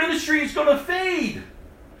 Your ministry is going to fade.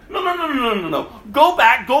 No. Go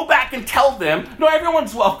back and tell them, no,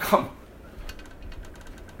 everyone's welcome.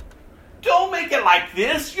 Don't make it like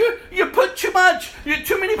this. You put too much.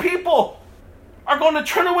 Too many people are going to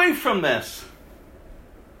turn away from this.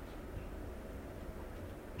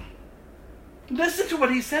 Listen to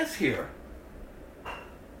what he says here.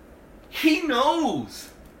 He knows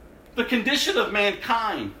the condition of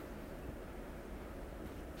mankind.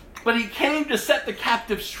 But he came to set the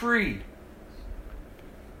captives free.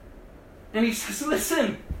 And he says,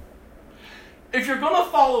 listen, if you're going to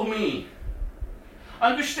follow me,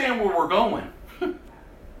 understand where we're going.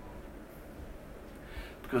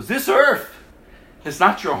 Because this earth is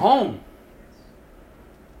not your home.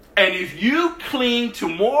 And if you cling to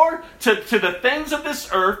the things of this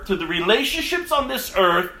earth, to the relationships on this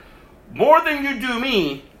earth, more than you do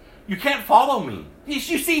me, you can't follow me. You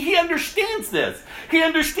see, he understands this. He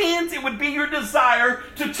understands it would be your desire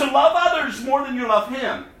to love others more than you love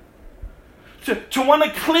him. To want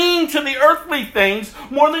to cling to the earthly things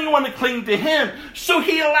more than you want to cling to him. So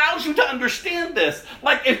he allows you to understand this.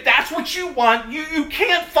 Like, if that's what you want, you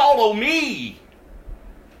can't follow me.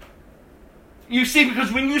 You see,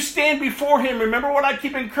 because when you stand before him, remember what I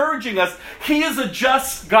keep encouraging us, he is a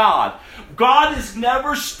just God. God is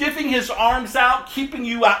never stiffing his arms out, keeping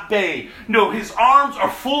you at bay. No, his arms are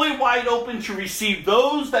fully wide open to receive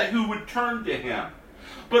those who would turn to him.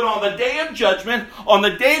 But on the day of judgment, on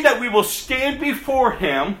the day that we will stand before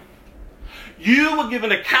him, you will give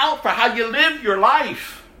an account for how you lived your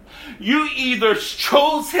life. You either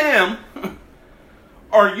chose him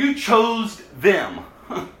or you chose them.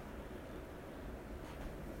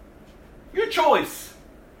 Your choice.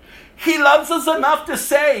 He loves us enough to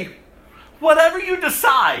say, whatever you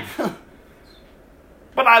decide.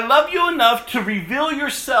 But I love you enough to reveal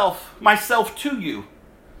myself to you.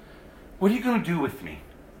 What are you going to do with me?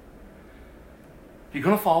 You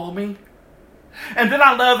going to follow me? And then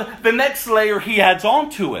I love the next layer he adds on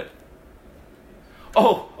to it.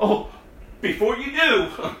 Oh, before you do,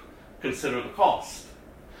 consider the cost.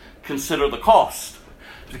 Consider the cost.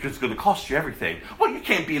 Because it's going to cost you everything. Well, you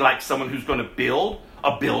can't be like someone who's going to build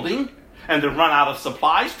a building and then run out of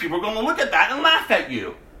supplies. People are going to look at that and laugh at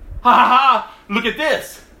you. Ha ha ha, look at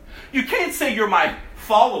this. You can't say you're my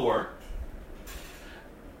follower.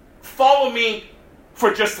 Follow me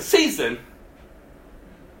for just a season.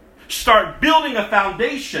 Start building a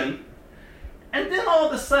foundation. And then all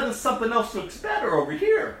of a sudden something else looks better over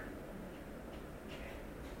here.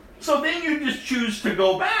 So then you just choose to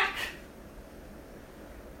go back.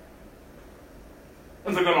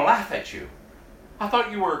 And they're going to laugh at you. I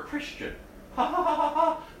thought you were a Christian. Ha ha ha ha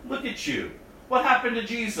ha. Look at you. What happened to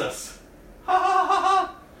Jesus? Ha ha ha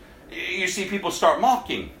ha. You see, people start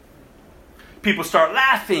mocking. People start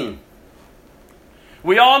laughing.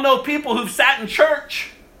 We all know people who've sat in church.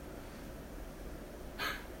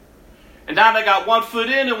 And now they got 1 foot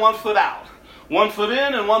in and 1 foot out. 1 foot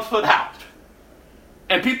in and 1 foot out.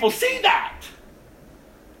 And people see that.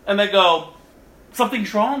 And they go,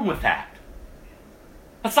 something's wrong with that.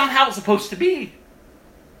 That's not how it's supposed to be.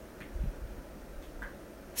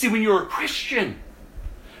 See, when you're a Christian,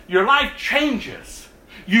 your life changes.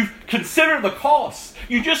 You consider the cost.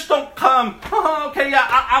 You just don't come, okay, yeah,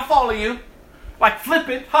 I'll follow you. Like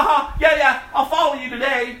flippant, yeah, I'll follow you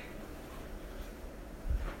today.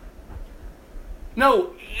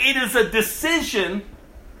 No, it is a decision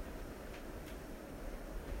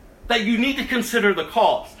that you need to consider the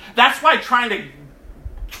cost. That's why trying to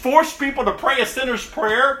force people to pray a sinner's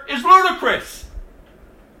prayer is ludicrous.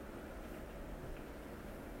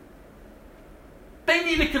 They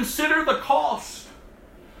need to consider the cost.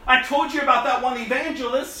 I told you about that one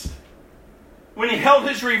evangelist when he held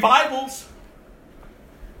his revivals.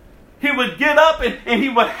 He would get up and he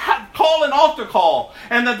would call an altar call,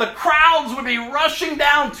 and then the crowds would be rushing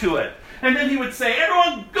down to it. And then he would say,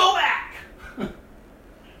 everyone go back.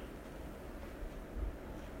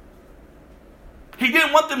 He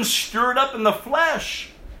didn't want them stirred up in the flesh.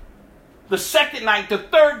 The second night, the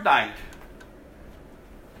third night.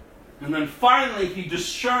 And then finally he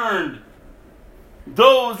discerned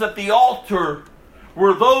those at the altar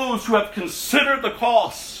were those who have considered the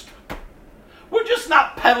cost. We're just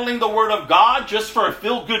not peddling the word of God just for a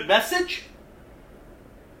feel-good message.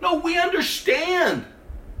 No, we understand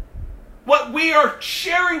what we are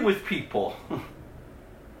sharing with people.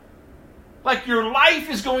 Like your life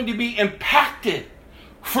is going to be impacted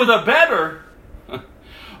for the better,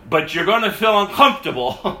 but you're going to feel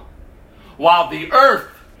uncomfortable while the earth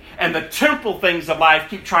and the temporal things of life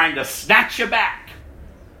keep trying to snatch you back.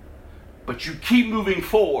 But you keep moving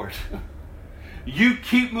forward. You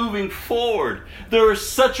keep moving forward. There is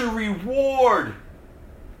such a reward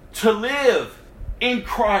to live in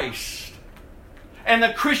Christ. And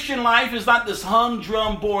the Christian life is not this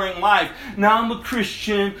humdrum, boring life. Now I'm a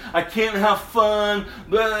Christian. I can't have fun.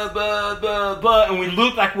 Blah, blah, blah, blah. And we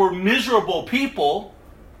look like we're miserable people.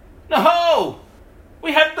 No.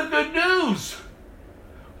 We have the good news.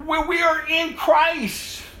 We are in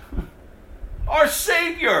Christ. Our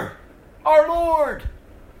Savior. Our Lord.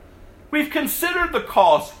 We've considered the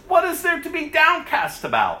cost. What is there to be downcast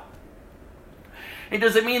about? It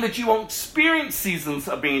doesn't mean that you won't experience seasons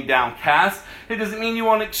of being downcast. It doesn't mean you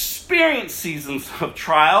won't experience seasons of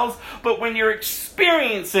trials. But when you're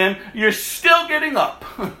experiencing, you're still getting up.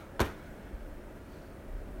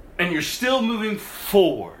 And you're still moving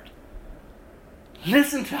forward.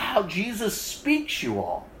 Listen to how Jesus speaks, you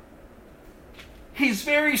all. He's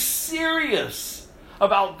very serious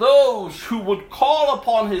about those who would call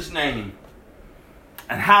upon his name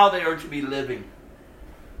and how they are to be living.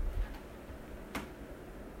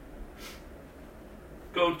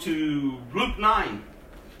 Go to Luke 9.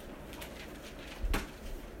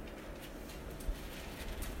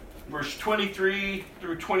 Verse 23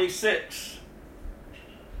 through 26.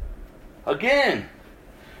 Again,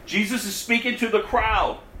 Jesus is speaking to the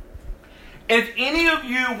crowd. If any of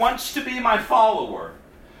you wants to be my follower,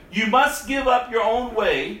 you must give up your own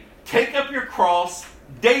way, take up your cross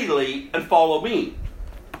daily, and follow me.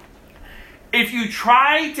 If you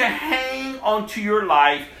try to hang onto your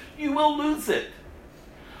life, you will lose it.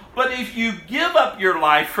 But if you give up your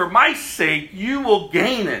life for my sake, you will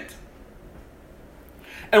gain it.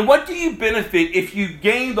 And what do you benefit if you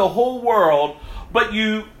gain the whole world, but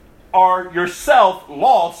you are yourself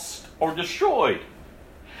lost or destroyed?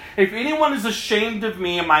 If anyone is ashamed of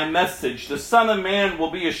me and my message, the Son of Man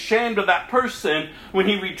will be ashamed of that person when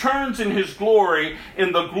he returns in his glory,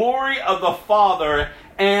 in the glory of the Father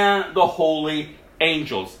and the holy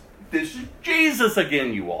angels. This is Jesus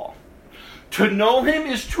again, you all. To know him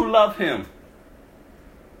is to love him.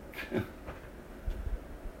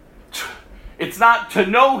 It's not to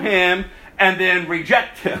know him and then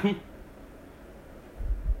reject him.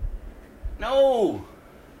 No.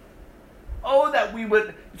 Oh, that we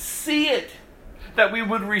would see it. That we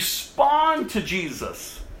would respond to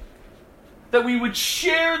Jesus. That we would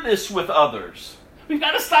share this with others. We've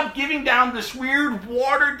got to stop giving down this weird,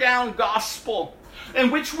 watered-down gospel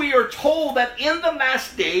in which we are told that in the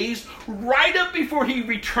last days, right up before he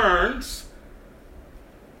returns,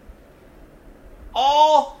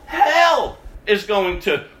 all hell is going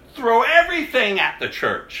to throw everything at the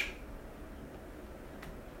church.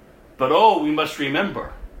 But oh, we must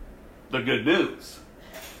remember the good news.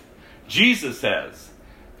 Jesus says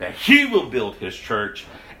that he will build his church,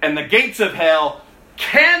 and the gates of hell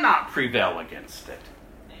cannot prevail against it.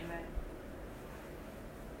 Amen.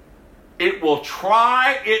 It will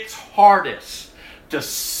try its hardest to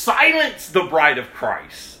silence the bride of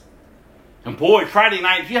Christ. And boy, Friday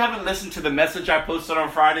night, if you haven't listened to the message I posted on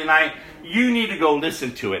Friday night, you need to go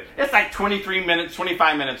listen to it. It's like 23 minutes,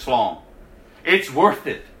 25 minutes long. It's worth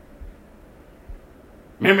it.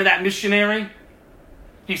 Remember that missionary?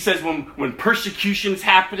 He says when persecution's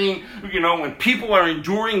happening, when people are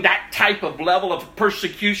enduring that type of level of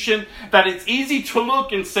persecution, that it's easy to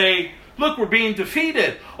look and say, look, we're being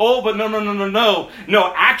defeated. Oh, but no.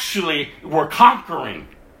 No, actually, we're conquering.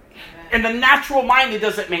 In the natural mind, it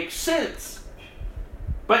doesn't make sense.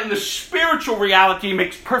 But in the spiritual reality, it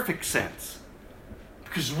makes perfect sense.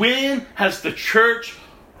 Because when has the church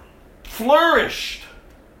flourished?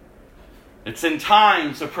 It's in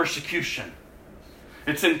times of persecution.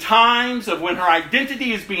 It's in times of when her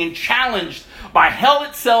identity is being challenged by hell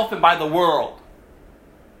itself and by the world.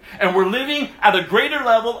 And we're living at a greater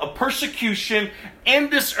level of persecution in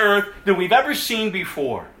this earth than we've ever seen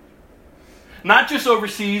before. Not just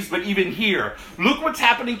overseas, but even here. Look what's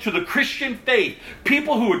happening to the Christian faith.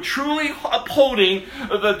 People who are truly upholding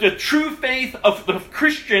the true faith of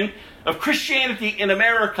Christianity in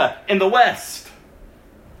America, in the West.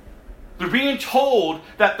 They're being told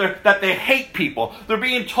that they hate people. They're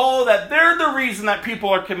being told that they're the reason that people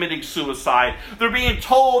are committing suicide. They're being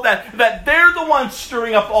told that they're the ones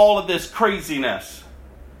stirring up all of this craziness.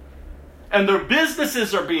 And their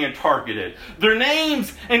businesses are being targeted. Their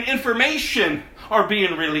names and information are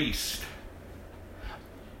being released.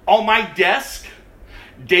 On my desk,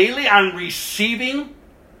 daily I'm receiving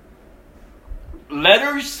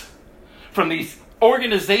letters from these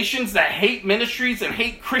organizations that hate ministries and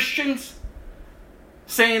hate Christians,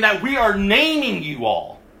 saying that we are naming you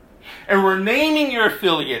all, and we're naming your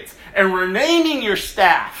affiliates, and we're naming your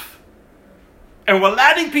staff. And we're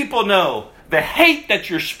letting people know the hate that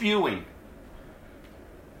you're spewing.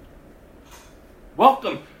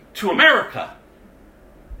 Welcome to America.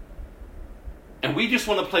 And we just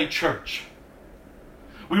want to play church.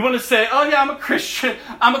 We want to say, oh yeah, I'm a Christian,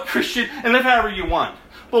 and live however you want.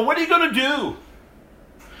 But what are you going to do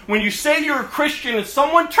when you say you're a Christian and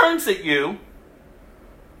someone turns at you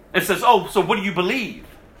and says, oh, so what do you believe?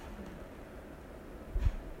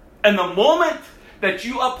 And the moment that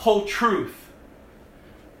you uphold truth,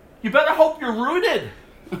 you better hope you're rooted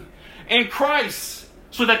in Christ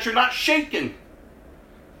so that you're not shaken.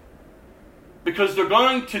 Because they're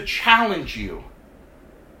going to challenge you.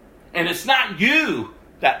 And it's not you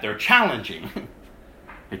that they're challenging.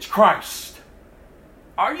 It's Christ.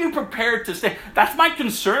 Are you prepared to stay? That's my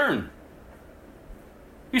concern.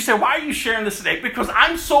 You say, why are you sharing this today? Because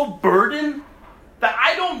I'm so burdened that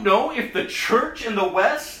I don't know if the church in the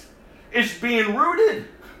West is being rooted.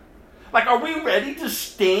 Like, are we ready to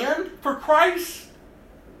stand for Christ?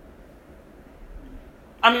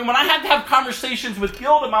 I mean, when I had to have conversations with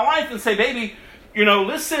Gilda, my wife, and say, baby,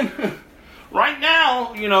 listen, right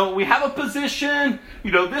now, we have a position,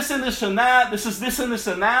 this and this and that, this is this and this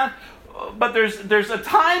and that, but there's a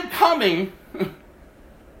time coming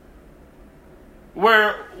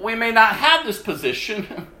where we may not have this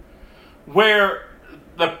position, where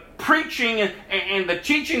the preaching and the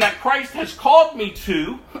teaching that Christ has called me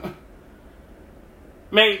to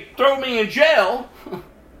may throw me in jail.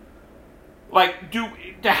 Like,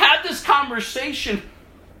 to have this conversation,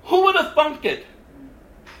 who would have thunk it?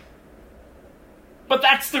 But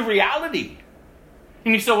that's the reality.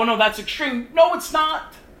 And you say, well, no, that's extreme. No, it's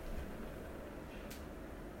not.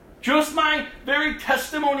 Just my very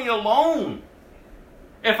testimony alone,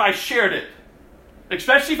 if I shared it,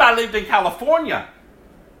 especially if I lived in California,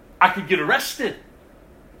 I could get arrested.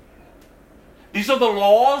 These are the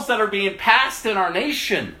laws that are being passed in our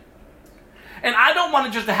nation. And I don't want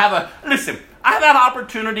to just have listen, I've had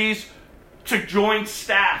opportunities to join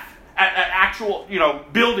staff at actual,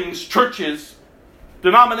 buildings, churches,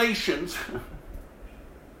 denominations.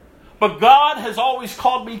 But God has always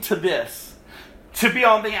called me to this, to be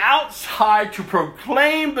on the outside, to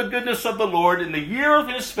proclaim the goodness of the Lord in the year of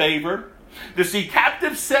His favor, to see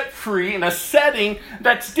captives set free in a setting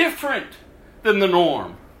that's different than the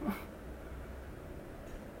norm.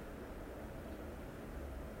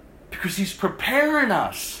 Because He's preparing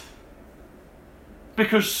us.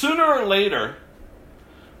 Because sooner or later,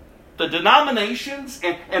 the denominations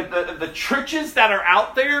and the churches that are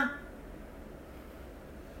out there,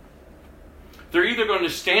 they're either going to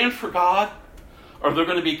stand for God or they're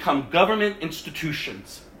going to become government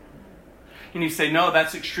institutions. And you say, no,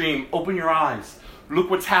 that's extreme. Open your eyes. Look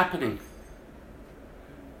what's happening.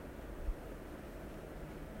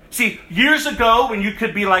 See, years ago when you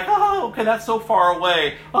could be like, oh, okay, that's so far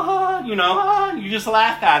away. You just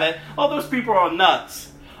laugh at it. Oh, those people are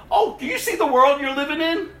nuts. Oh, do you see the world you're living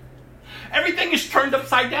in? Everything is turned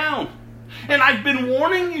upside down. And I've been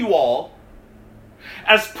warning you all,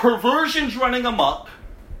 as perversion's running amok,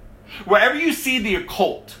 wherever you see the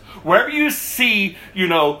occult, wherever you see,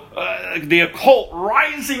 the occult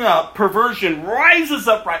rising up, perversion rises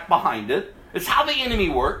up right behind it. It's how the enemy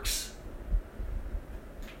works.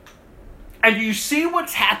 And do you see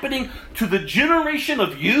what's happening to the generation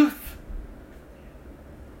of youth?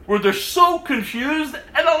 Where they're so confused,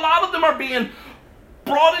 and a lot of them are being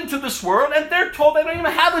brought into this world, and they're told they don't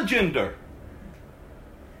even have a gender.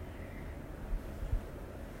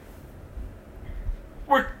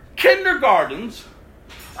 Where kindergartens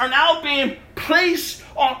are now being placed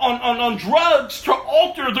on drugs to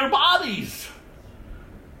alter their bodies.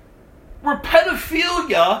 Where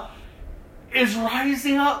pedophilia is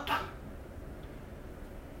rising up.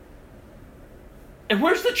 And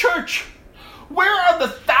where's the church? Where are the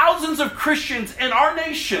thousands of Christians in our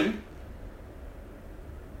nation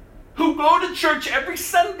who go to church every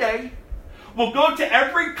Sunday, will go to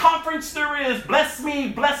every conference there is, bless me,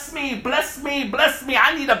 bless me, bless me, bless me,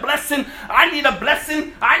 I need a blessing, I need a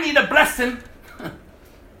blessing, I need a blessing.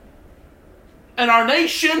 And our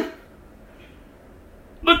nation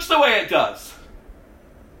looks the way it does.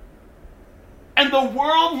 And the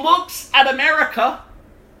world looks at America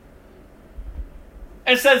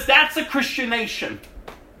and says, that's a Christian nation.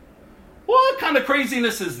 What kind of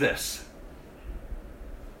craziness is this?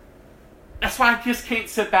 That's why I just can't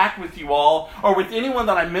sit back with you all or with anyone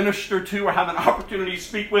that I minister to or have an opportunity to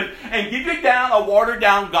speak with and give you down a watered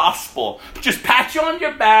down gospel. Just pat you on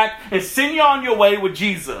your back and send you on your way with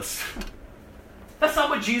Jesus. That's not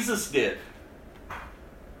what Jesus did.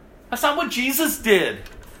 That's not what Jesus did.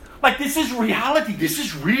 Like, this is reality. This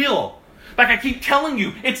is real. Like I keep telling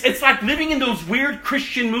you, it's like living in those weird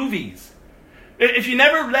Christian movies. If you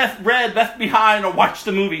never read Left Behind or watched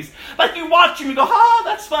the movies, like you watch them, you go, oh,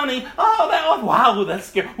 that's funny. Oh, wow, that's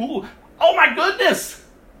scary. Ooh, oh my goodness.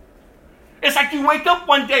 It's like you wake up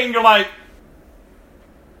one day and you're like,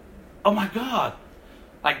 oh my God,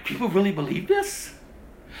 like people really believe this?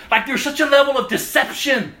 Like there's such a level of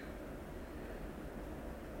deception.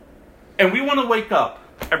 And we want to wake up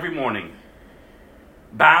every morning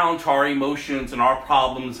bound to our emotions and our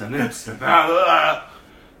problems and this and that.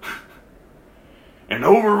 And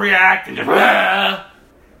overreact and just,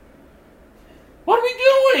 what are we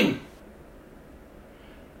doing?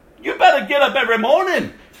 You better get up every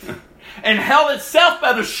morning. And hell itself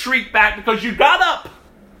better shriek back because you got up.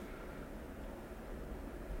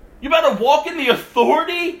 You better walk in the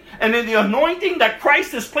authority and in the anointing that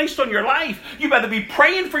Christ has placed on your life. You better be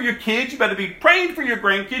praying for your kids. You better be praying for your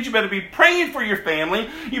grandkids. You better be praying for your family.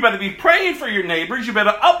 You better be praying for your neighbors. You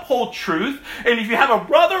better uphold truth. And if you have a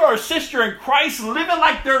brother or sister in Christ living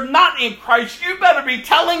like they're not in Christ, you better be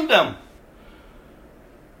telling them.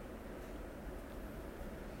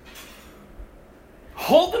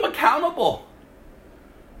 Hold them accountable.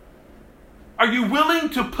 Are you willing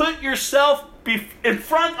to put yourself in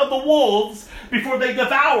front of the wolves before they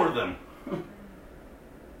devour them?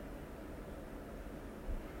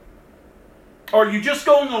 Or are you just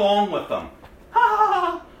going along with them?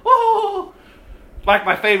 Like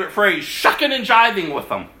my favorite phrase, shucking and jiving with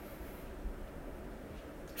them.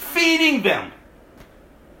 Feeding them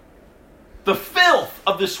the filth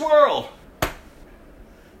of this world.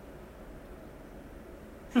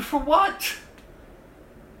 And for what?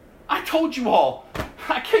 I told you all.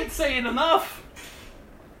 I can't say it enough.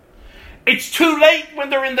 It's too late when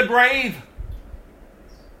they're in the grave.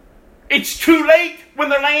 It's too late when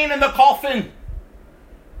they're laying in the coffin.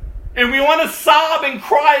 And we want to sob and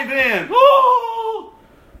cry then. Oh!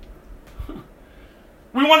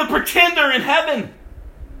 We want to pretend they're in heaven.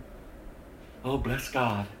 Oh, bless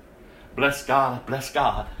God. Bless God. Bless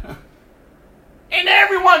God. And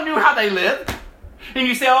everyone knew how they lived. And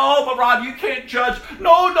you say, oh, but Rob, you can't judge.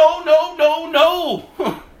 No.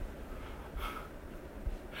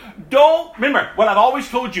 Don't, remember what I've always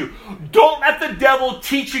told you, don't let the devil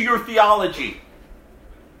teach you your theology.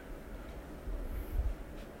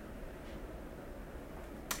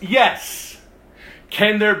 Yes.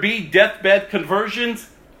 Can there be deathbed conversions?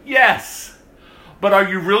 Yes. But are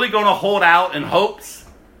you really going to hold out in hopes?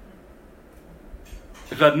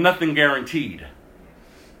 Because nothing guaranteed.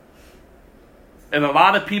 And a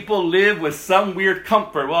lot of people live with some weird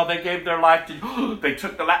comfort. Well, they gave their life to, they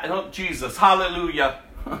took the life, oh, Jesus, hallelujah.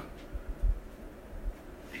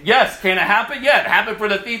 Yes, can it happen? Yeah, it happened for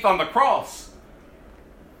the thief on the cross.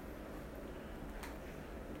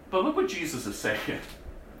 But look what Jesus is saying.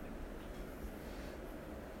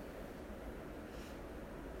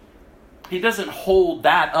 He doesn't hold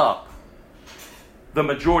that up the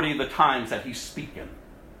majority of the times that he's speaking.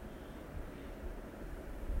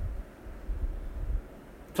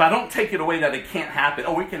 So I don't take it away that it can't happen.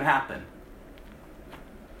 Oh, it can happen.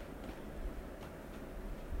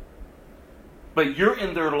 But you're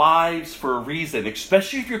in their lives for a reason,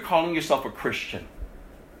 especially if you're calling yourself a Christian.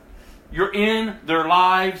 You're in their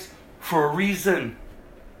lives for a reason.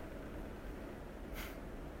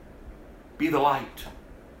 Be the light.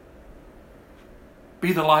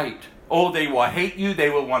 Be the light. Oh, they will hate you. They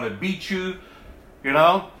will want to beat you. You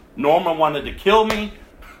know, Norma wanted to kill me.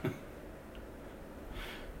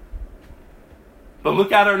 But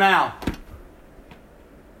look at her now.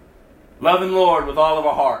 Loving Lord with all of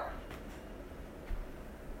her heart.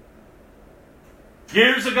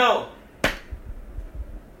 Years ago,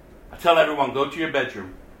 I tell everyone, go to your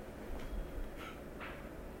bedroom.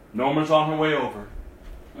 Norma's on her way over.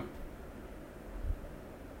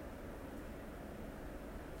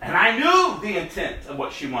 And I knew the intent of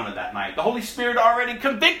what she wanted that night. The Holy Spirit already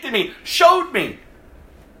convicted me, showed me.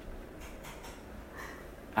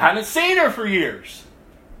 I hadn't seen her for years,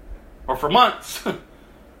 or for months,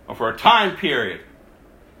 or for a time period.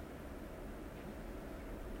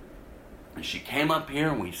 And she came up here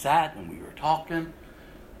and we sat and we were talking.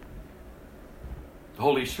 The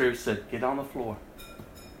Holy Spirit said, get on the floor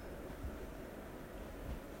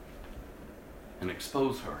and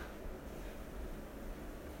expose her.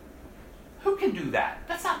 Who can do that?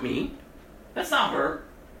 That's not me. That's not her.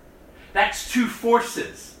 That's two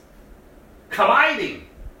forces colliding.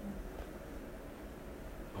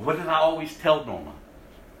 What did I always tell Norma?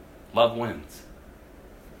 Love wins.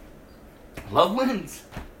 Love wins.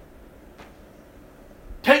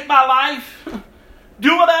 Take my life.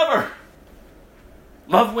 Do whatever.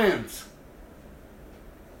 Love wins.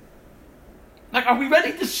 Like, are we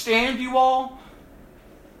ready to stand, you all?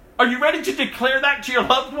 Are you ready to declare that to your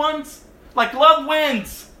loved ones? Like, love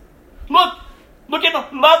wins. Look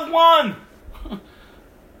at love won.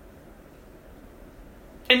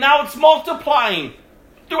 And now it's multiplying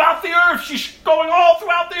throughout the earth. She's going all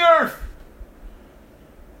throughout the earth,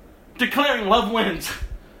 declaring love wins.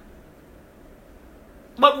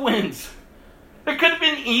 Love wins. It could have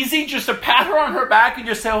been easy just to pat her on her back and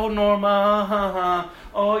just say, oh, Norma,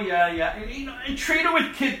 oh, yeah. And treat her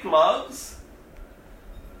with kid gloves.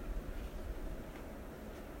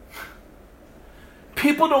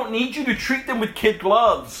 People don't need you to treat them with kid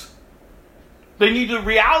gloves. They need the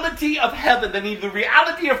reality of heaven. They need the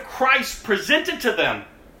reality of Christ presented to them.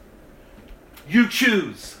 You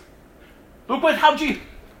choose. Look what how Jesus,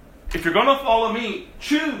 if you're going to follow me,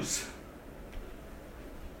 choose.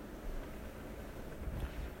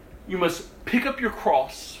 You must pick up your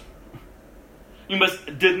cross. You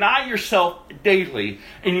must deny yourself daily,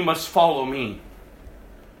 and you must follow me.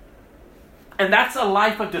 And that's a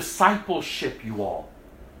life of discipleship, you all.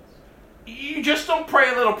 You just don't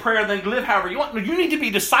pray a little prayer and then live however you want. You need to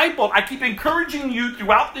be discipled. I keep encouraging you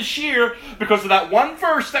throughout this year because of that one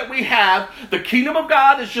verse that we have. The kingdom of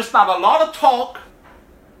God is just not a lot of talk,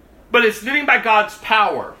 but it's living by God's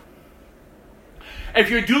power. If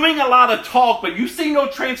you're doing a lot of talk, but you see no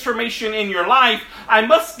transformation in your life, I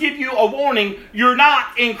must give you a warning. You're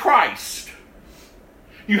not in Christ.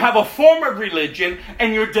 You have a form of religion,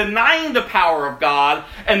 and you're denying the power of God,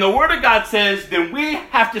 and the Word of God says, then we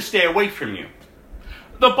have to stay away from you.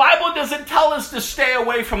 The Bible doesn't tell us to stay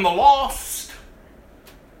away from the lost.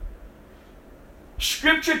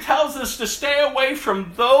 Scripture tells us to stay away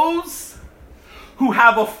from those who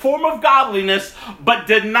have a form of godliness, but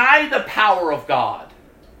deny the power of God.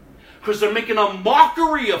 Because they're making a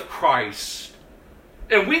mockery of Christ.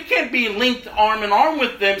 And we can't be linked arm in arm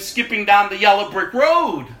with them skipping down the yellow brick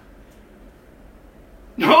road.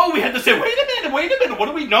 No, we had to say, wait a minute. What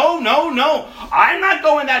do we? No. I'm not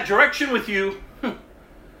going that direction with you.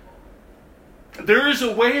 There is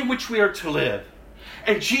a way in which we are to live.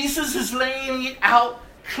 And Jesus is laying it out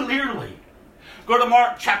clearly. Go to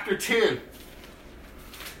Mark chapter 10.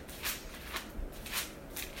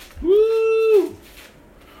 Woo!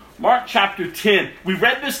 Mark chapter 10. We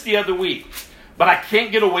read this the other week, but I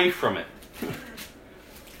can't get away from it.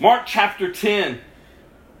 Mark chapter 10,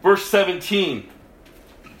 verse 17.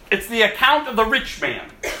 It's the account of the rich man.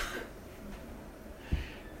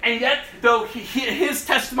 And yet, though his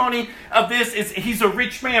testimony of this is he's a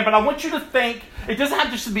rich man, but I want you to think, it doesn't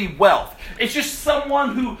have just to be wealth. It's just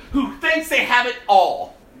someone who thinks they have it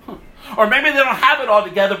all. Or maybe they don't have it all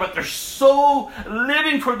together, but they're so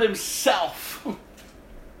living for themselves.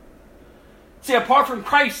 See, apart from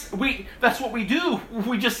Christ, that's what we do.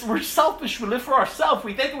 We're selfish. We live for ourselves.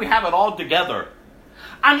 We think we have it all together.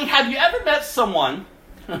 I mean, have you ever met someone,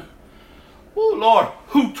 oh Lord,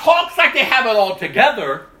 who talks like they have it all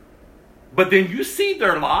together, but then you see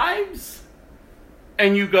their lives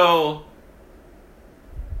and you go,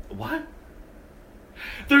 what?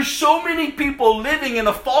 There's so many people living in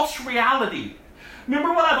a false reality.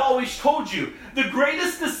 Remember what I've always told you. The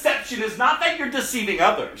greatest deception is not that you're deceiving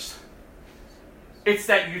others. It's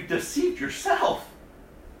that you deceived yourself.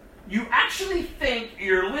 You actually think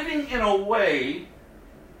you're living in a way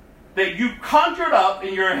that you conjured up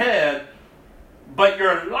in your head, but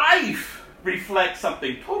your life reflects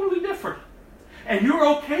something totally different. And you're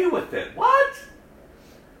okay with it. What?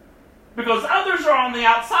 Because others are on the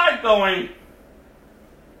outside going,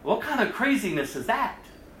 what kind of craziness is that?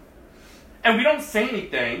 And we don't say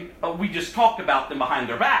anything, but we just talk about them behind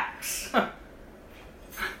their backs.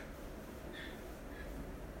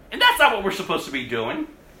 And that's not what we're supposed to be doing.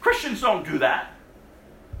 Christians don't do that.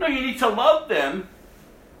 No, you need to love them,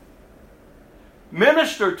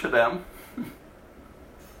 minister to them.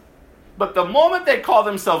 But the moment they call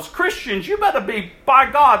themselves Christians, you better be,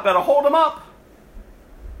 by God, better hold them up.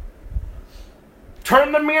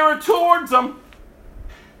 Turn the mirror towards them.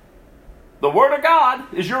 The Word of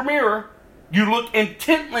God is your mirror. You look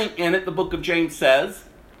intently in it, the book of James says.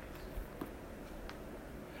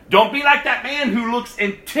 Don't be like that man who looks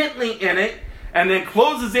intently in it and then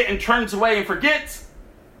closes it and turns away and forgets.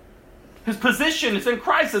 His position is in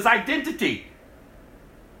Christ, his identity.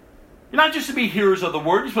 You're not just to be hearers of the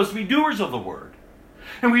word, you're supposed to be doers of the word.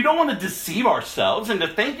 And we don't want to deceive ourselves into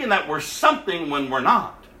thinking that we're something when we're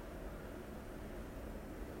not.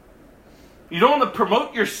 You don't want to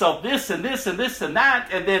promote yourself this and this and this and that,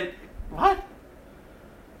 and then, what?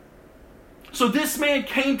 So this man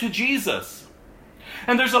came to Jesus.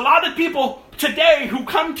 And there's a lot of people today who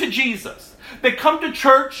come to Jesus. They come to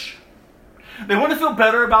church. They want to feel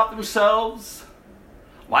better about themselves.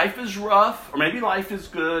 life is rough, or maybe life is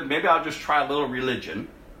good, maybe I'll just try a little religion.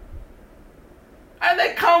 And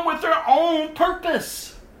they come with their own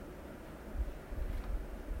purpose.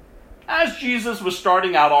 As Jesus was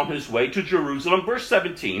starting out on his way to Jerusalem, verse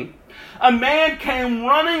 17, a man came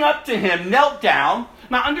running up to him, knelt down.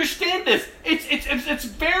 Now understand this. It's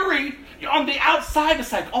very, on the outside,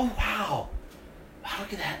 it's like, oh wow. Wow,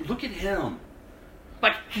 look at that. Look at him.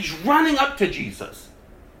 Like he's running up to Jesus.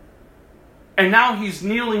 And now he's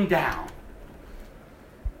kneeling down.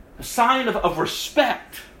 A sign of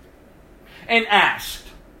respect. And asked,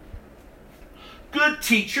 "Good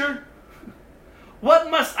teacher,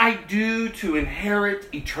 what must I do to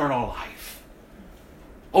inherit eternal life?"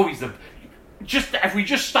 Oh, if we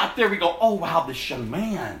just stop there, we go, oh wow, this young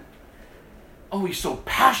man. Oh, he's so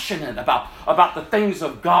passionate about the things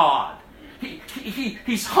of God.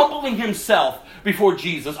 He's humbling himself before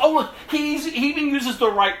Jesus. Oh, look, he even uses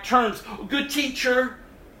the right terms. Good teacher,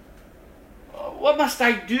 what must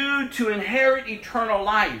I do to inherit eternal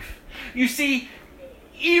life? You see,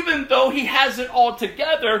 even though he has it all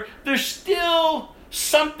together, there's still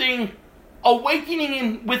something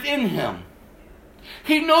awakening within him.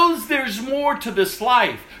 He knows there's more to this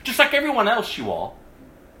life, just like everyone else, you all.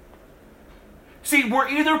 See, we're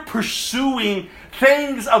either pursuing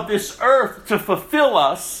things of this earth to fulfill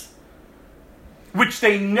us, which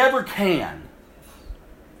they never can.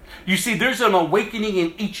 You see, there's an awakening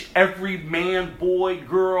in every man, boy,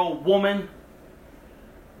 girl, woman,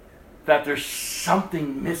 that there's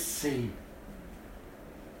something missing.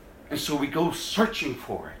 And so we go searching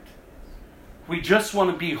for it. We just want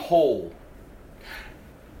to be whole.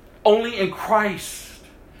 Only in Christ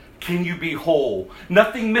can you be whole.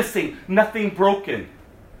 Nothing missing, nothing broken.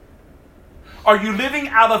 Are you living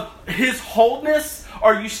out of his wholeness?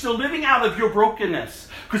 Or are you still living out of your brokenness?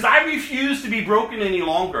 Because I refuse to be broken any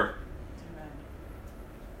longer. Amen.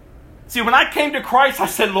 See, when I came to Christ, I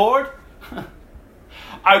said, Lord,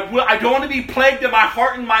 I don't want to be plagued in my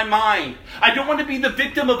heart and my mind. I don't want to be the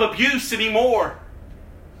victim of abuse anymore.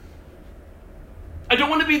 I don't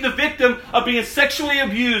want to be the victim of being sexually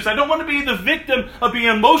abused. I don't want to be the victim of being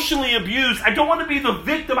emotionally abused. I don't want to be the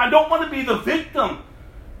victim. I don't want to be the victim.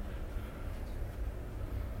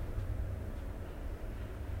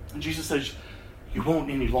 And Jesus says, you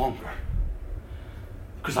won't any longer,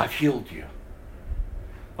 because I've healed you.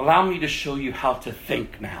 Allow me to show you how to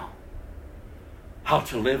think now. How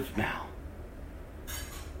to live now.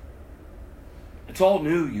 It's all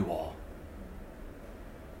new, you all.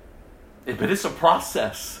 But it's a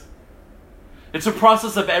process. It's a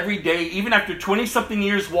process of every day, even after 20-something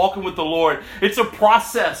years walking with the Lord. It's a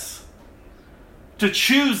process to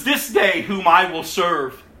choose this day whom I will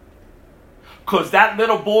serve. Because that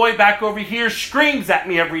little boy back over here screams at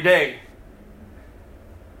me every day.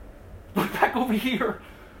 Look back over here.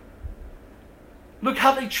 Look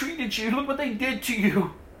how they treated you. Look what they did to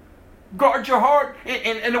you. Guard your heart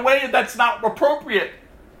in a way that's not appropriate.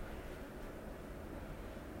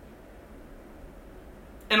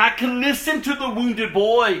 And I can listen to the wounded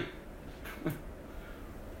boy.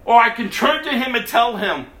 Or I can turn to him and tell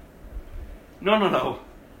him, no,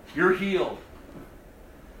 you're healed.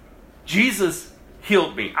 Jesus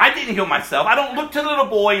healed me. I didn't heal myself. I don't look to the little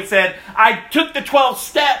boy and said, I took the 12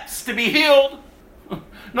 steps to be healed.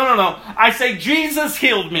 No. I say, Jesus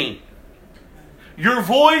healed me. Your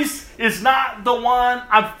voice is not the one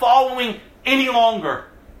I'm following any longer.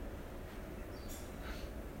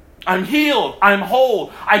 I'm healed. I'm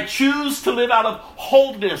whole. I choose to live out of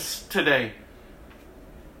wholeness today.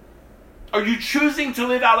 Are you choosing to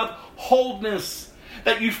live out of wholeness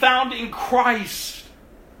that you found in Christ?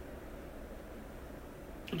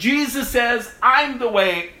 Jesus says, I'm the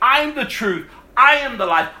way, I'm the truth, I am the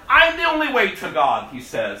life. I'm the only way to God, he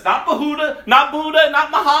says. Not Buddha, not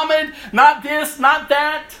Muhammad, not this, not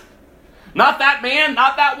that. Not that man,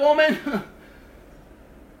 not that woman.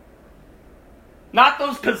 Not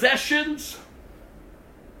those possessions.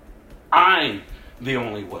 I'm the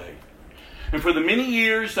only way. And for the many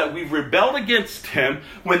years that we've rebelled against him,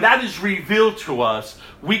 when that is revealed to us,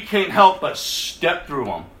 we can't help but step through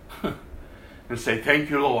them and say, thank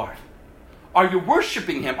you, Lord. Are you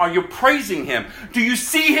worshiping him? Are you praising him? Do you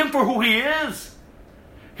see him for who he is?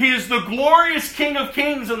 He is the glorious King of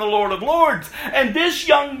Kings and the Lord of Lords. And this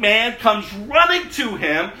young man comes running to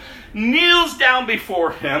him, kneels down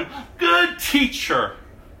before him. Good teacher,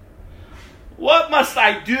 what must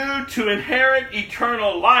I do to inherit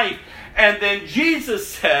eternal life? And then Jesus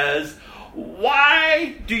says,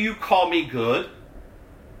 why do you call me good?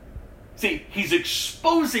 See, he's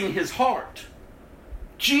exposing his heart.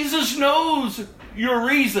 Jesus knows your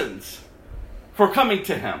reasons for coming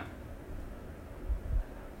to him.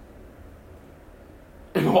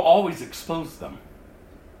 and will always expose them.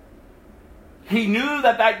 He knew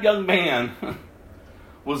that that young man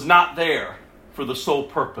was not there for the sole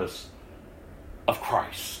purpose of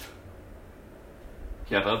Christ.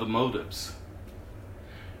 He had other motives.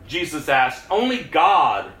 Jesus asked, only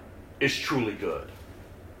God is truly good.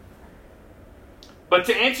 But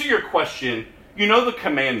to answer your question, you know the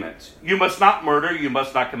commandments. You must not murder. You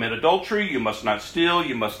must not commit adultery. You must not steal.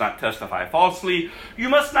 You must not testify falsely. You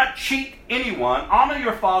must not cheat anyone. Honor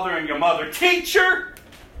your father and your mother. Teacher,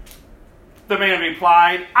 the man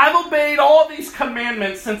replied, I've obeyed all these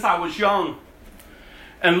commandments since I was young.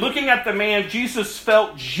 And looking at the man, Jesus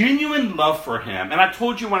felt genuine love for him. And I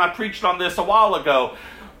told you when I preached on this a while ago,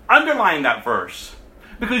 underline that verse.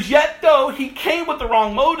 Because yet though he came with the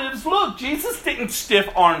wrong motives, look, Jesus didn't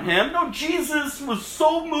stiff-arm him. No, Jesus was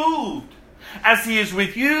so moved, as he is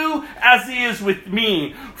with you, as he is with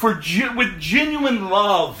me, with genuine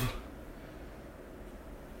love.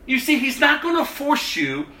 You see, he's not going to force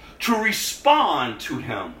you to respond to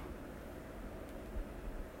him.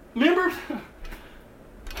 Remember,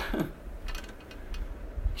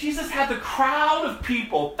 Jesus had the crowd of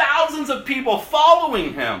people, thousands of people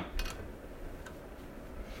following him.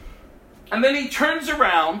 And then he turns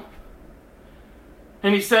around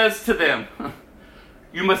and he says to them,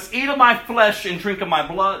 you must eat of my flesh and drink of my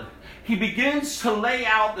blood. He begins to lay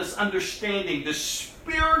out this understanding, this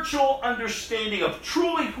spiritual understanding of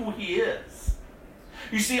truly who he is.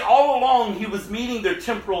 You see, all along he was meeting their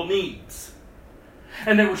temporal needs.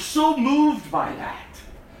 And they were so moved by that.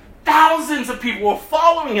 Thousands of people were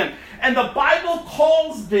following him. And the Bible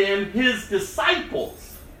calls them his disciples.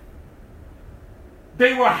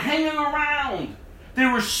 They were hanging around. They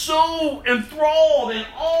were so enthralled in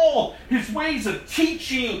all his ways of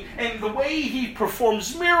teaching and the way he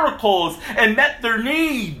performs miracles and met their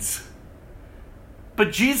needs.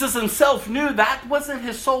 But Jesus himself knew that wasn't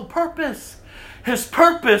his sole purpose. His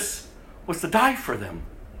purpose was to die for them.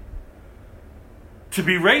 To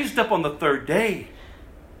be raised up on the third day.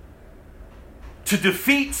 To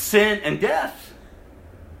defeat sin and death.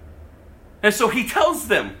 And so he tells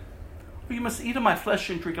them, you must eat of my flesh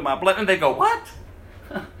and drink of my blood. And they go, what?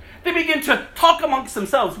 They begin to talk amongst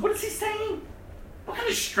themselves. What is he saying? What kind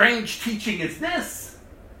of strange teaching is this?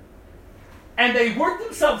 And they worked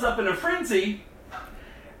themselves up in a frenzy.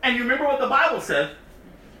 And you remember what the Bible said?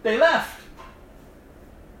 They left.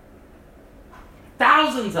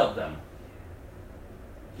 Thousands of them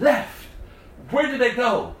left. Where did they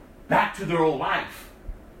go? Back to their old life.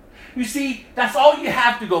 You see, that's all you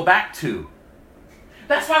have to go back to.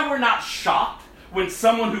 That's why we're not shocked when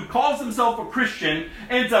someone who calls himself a Christian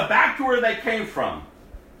ends up back to where they came from.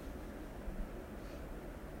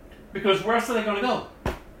 Because where else are they going to go?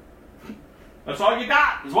 That's all you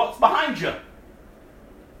got, is what's behind you.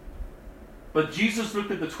 But Jesus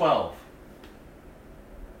looked at the 12.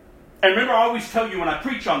 And remember, I always tell you when I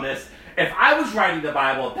preach on this, if I was writing the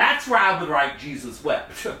Bible, that's where I would write Jesus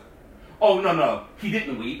wept. Oh, no, he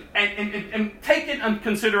didn't weep. And take it into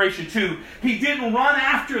consideration, too. He didn't run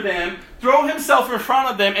after them, throw himself in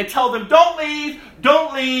front of them, and tell them, don't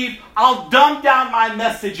leave, I'll dumb down my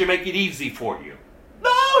message and make it easy for you.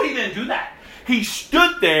 No, he didn't do that. He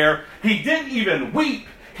stood there, he didn't even weep.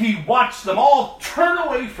 He watched them all turn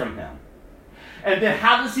away from him. And then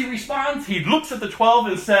how does he respond? He looks at the 12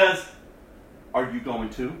 and says, are you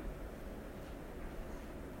going to?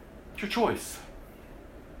 It's your choice.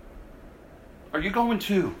 Are you going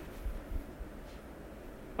to?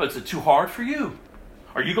 Well, is it too hard for you?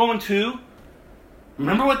 Are you going to?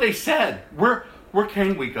 Remember what they said. Where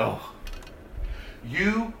can we go?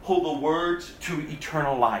 You hold the words to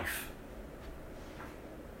eternal life.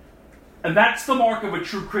 And that's the mark of a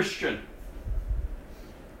true Christian.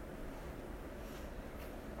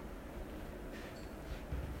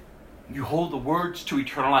 You hold the words to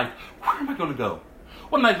eternal life. Where am I going to go?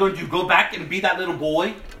 What am I going to do? Go back and be that little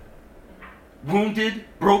boy? Wounded,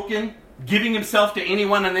 broken, giving himself to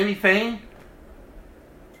anyone and anything?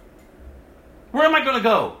 Where am I going to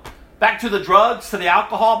go? Back to the drugs, to the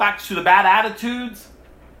alcohol, back to the bad attitudes?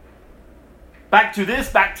 Back to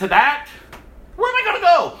this, back to that? Where am I going to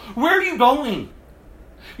go? Where are you going?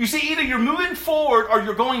 You see, either you're moving forward or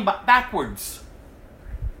you're going backwards.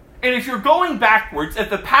 And if you're going backwards,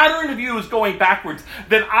 if the pattern of you is going backwards,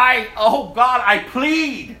 then I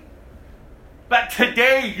plead that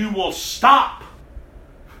today you will stop.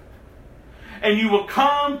 And you will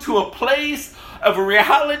come to a place of a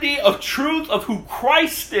reality of truth of who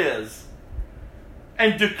Christ is.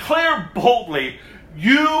 And declare boldly,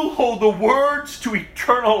 you hold the words to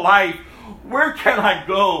eternal life. Where can I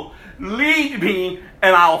go? Lead me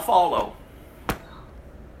and I'll follow.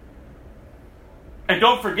 And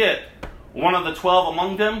don't forget, one of the 12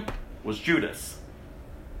 among them was Judas.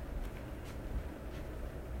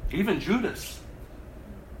 Even Judas.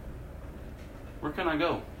 Where can I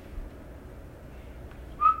go?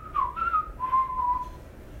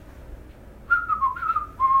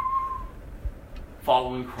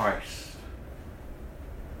 Following Christ.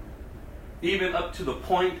 Even up to the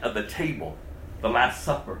point of the table, the Last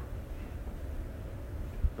Supper.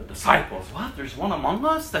 The disciples, what? There's one among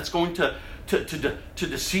us that's going to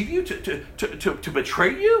deceive you, to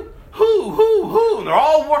betray you? Who? And they're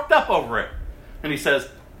all worked up over it. And he says,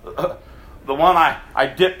 the one I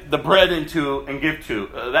dip the bread into and give to,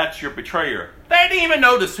 that's your betrayer. They didn't even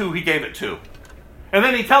notice who he gave it to. And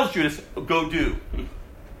then he tells Judas, go do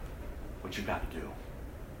what you got to do.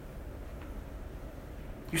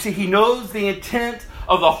 You see, he knows the intent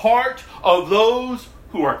of the heart of those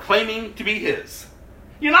who are claiming to be his.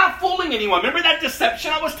 You're not fooling anyone. Remember that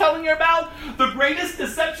deception I was telling you about? The greatest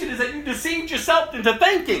deception is that you deceived yourself into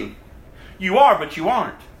thinking you are, but you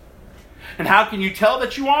aren't. And how can you tell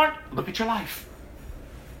that you aren't? Look at your life.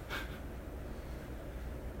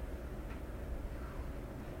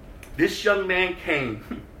 This young man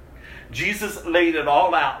came. Jesus laid it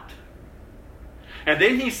all out. And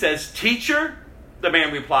then he says, Teacher, the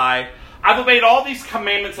man replied, I've obeyed all these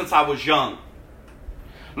commandments since I was young.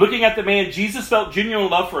 Looking at the man, Jesus felt genuine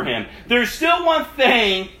love for him. There's still one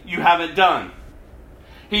thing you haven't done.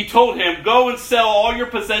 He told him, go and sell all your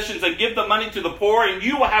possessions and give the money to the poor, and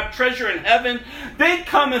you will have treasure in heaven. Then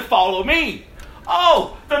come and follow me.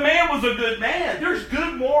 Oh, the man was a good man. There's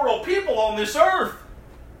good moral people on this earth.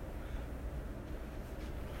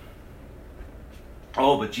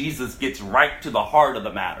 Oh, but Jesus gets right to the heart of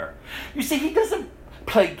the matter. You see, he doesn't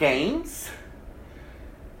play games.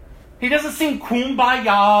 He doesn't sing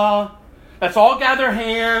Kumbaya. Let's all gather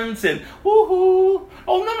hands and woohoo.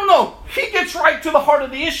 Oh, no. He gets right to the heart of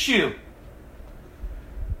the issue.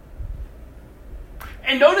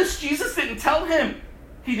 And notice Jesus didn't tell him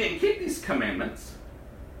he didn't keep these commandments.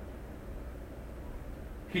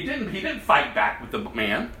 He didn't fight back with the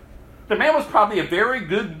man. The man was probably a very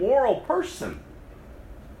good moral person.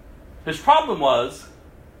 His problem was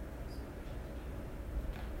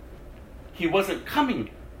he wasn't coming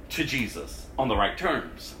to Jesus on the right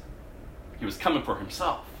terms. He was coming for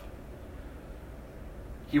himself.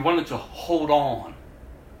 He wanted to hold on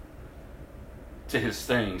to his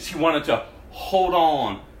things. He wanted to hold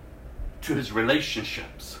on to his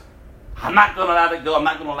relationships. I'm not going to let it go. I'm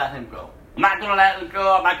not going to let him go. I'm not going to let it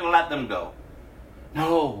go. I'm not going to let them go.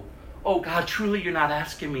 No. Oh, God, truly you're not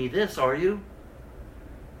asking me this, are you?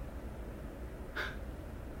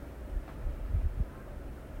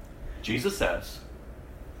 Jesus says,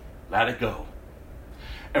 let it go.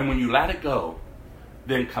 And when you let it go,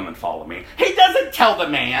 then come and follow me. He doesn't tell the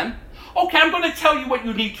man, okay, I'm going to tell you what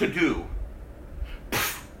you need to do.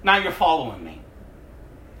 Pfft, now you're following me.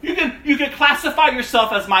 You can classify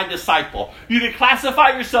yourself as my disciple. You can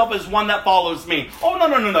classify yourself as one that follows me. Oh,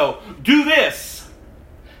 no. Do this.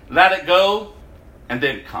 Let it go and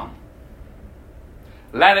then come.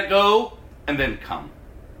 Let it go and then come.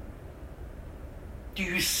 Do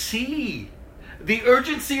you see the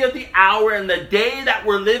urgency of the hour and the day that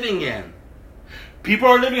we're living in? People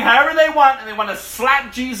are living however they want, and they want to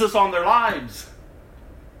slap Jesus on their lives.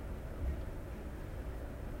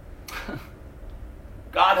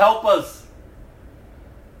 God help us.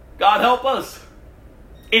 God help us.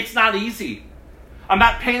 It's not easy. I'm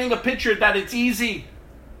not painting a picture that it's easy.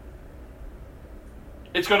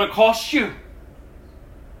 It's going to cost you.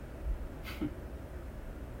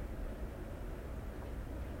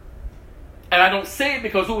 And I don't say it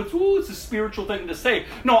because, it's a spiritual thing to say.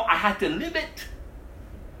 No, I had to live it.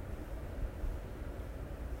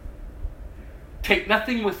 Take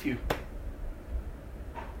nothing with you.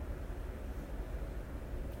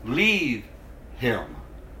 Leave him.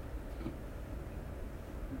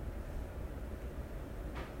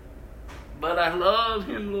 But I love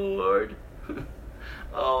him, Lord.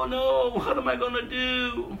 Oh no, what am I going to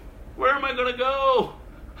do? Where am I going to go?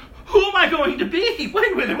 Who am I going to be?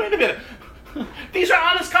 Wait a minute. These are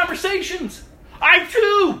honest conversations. I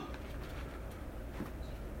too.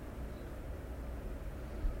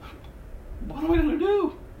 What am I going to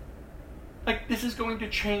do? Like, this is going to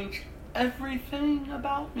change everything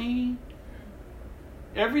about me.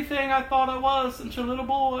 Everything I thought I was since a little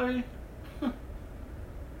boy.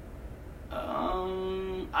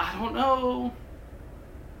 I don't know.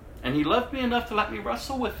 And he loved me enough to let me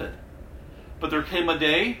wrestle with it. But there came a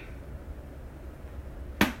day.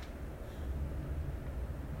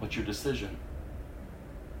 What's your decision?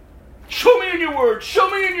 Show me in your word. Show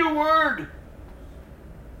me in your word.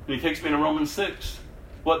 And he takes me to Romans 6.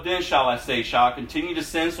 What then shall I say? Shall I continue to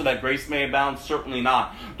sin so that grace may abound? Certainly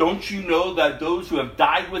not. Don't you know that those who have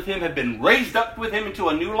died with him have been raised up with him into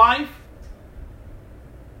a new life?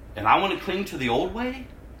 And I want to cling to the old way?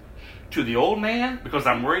 To the old man? Because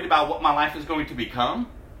I'm worried about what my life is going to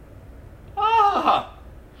become?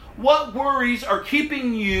 What worries are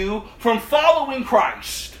keeping you from following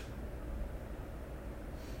Christ?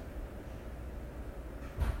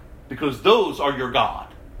 Because those are your God.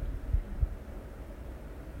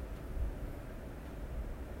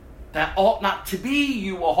 That ought not to be,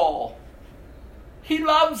 you all. He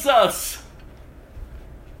loves us.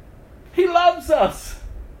 He loves us.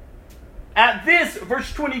 At this,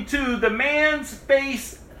 verse 22, the man's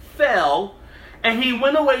face fell, and he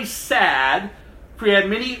went away sad, for he had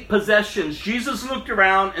many possessions. Jesus looked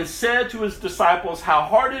around and said to his disciples, how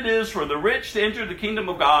hard it is for the rich to enter the kingdom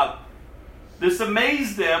of God. This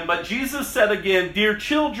amazed them, but Jesus said again, dear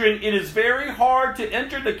children, it is very hard to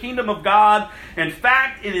enter the kingdom of God. In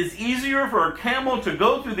fact, it is easier for a camel to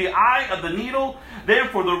go through the eye of the needle than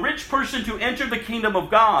for the rich person to enter the kingdom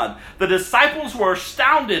of God. The disciples were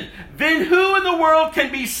astounded. Then who in the world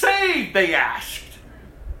can be saved? They asked.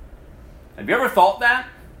 Have you ever thought that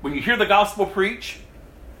when you hear the gospel preach?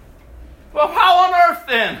 Well, how on earth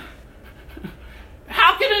then?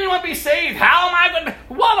 How can anyone be saved? How am I going to...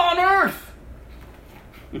 What on earth?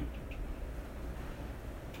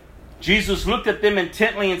 Jesus looked at them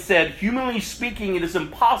intently and said, humanly speaking, it is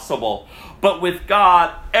impossible, but with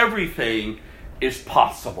God, everything is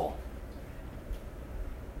possible.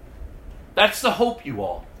 That's the hope, you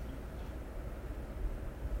all.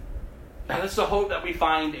 That is the hope that we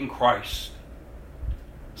find in Christ.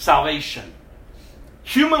 Salvation.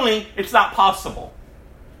 Humanly, it's not possible,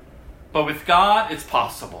 but with God, it's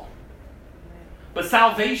possible. But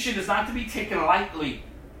salvation is not to be taken lightly.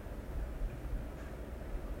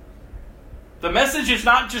 The message is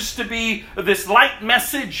not just to be this light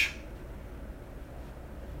message.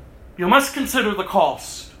 You must consider the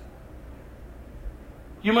cost.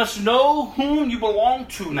 You must know whom you belong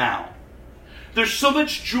to now. There's so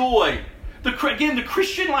much joy. Again, the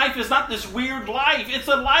Christian life is not this weird life. It's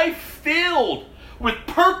a life filled with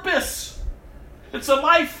purpose. It's a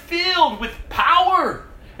life filled with power.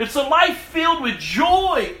 It's a life filled with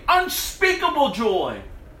joy, unspeakable joy.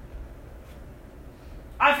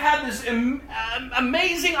 I've had this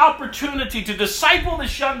amazing opportunity to disciple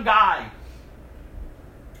this young guy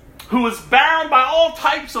who was bound by all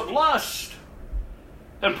types of lust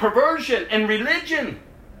and perversion and religion.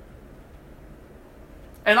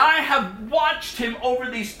 And I have watched him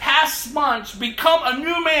over these past months become a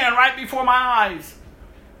new man right before my eyes.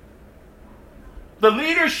 The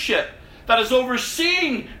leadership that is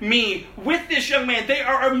overseeing me with this young man, they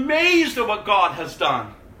are amazed at what God has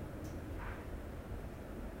done.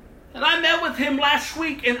 And I met with him last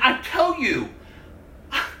week, and I tell you,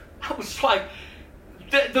 I was like,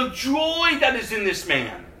 the joy that is in this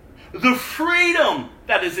man, the freedom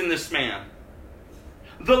that is in this man,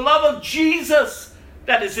 the love of Jesus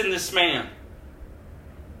that is in this man.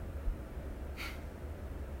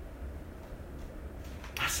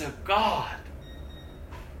 I said, God,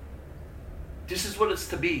 this is what it's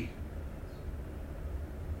to be.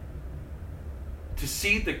 To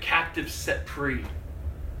see the captives set free.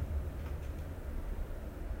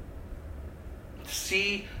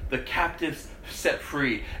 See the captives set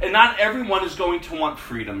free. And not everyone is going to want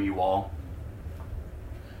freedom, you all.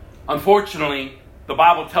 Unfortunately, the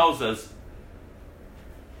Bible tells us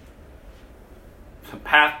the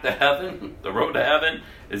path to heaven, the road to heaven,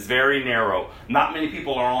 is very narrow. Not many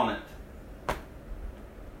people are on it.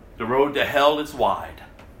 The road to hell is wide.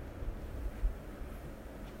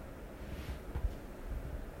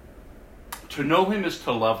 To know him is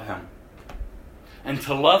to love him. And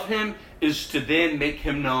to love him is to then make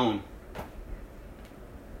him known,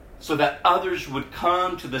 so that others would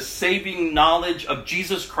come to the saving knowledge of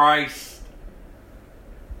Jesus Christ,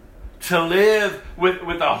 to live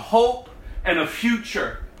with a hope and a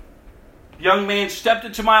future. The young man stepped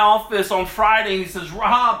into my office on Friday and he says,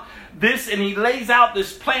 Rob, and he lays out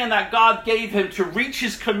this plan that God gave him to reach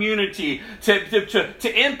his community,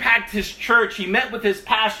 to impact his church. He met with his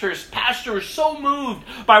pastor. His pastor was so moved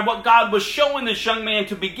by what God was showing this young man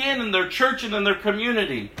to begin in their church and in their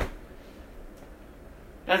community.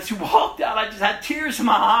 As he walked out, I just had tears in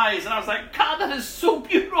my eyes. And I was like, God, that is so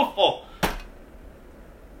beautiful.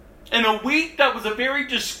 In a week that was a very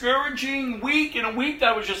discouraging week, in a week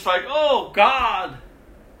that was just like, oh, God.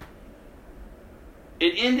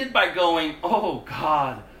 It ended by going, oh,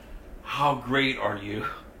 God, how great are you?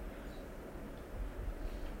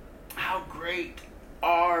 How great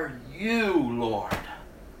are you, Lord?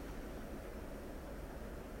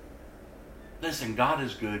 Listen, God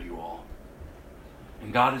is good, you all.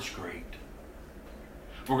 And God is great.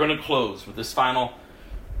 We're going to close with this final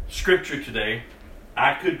scripture today.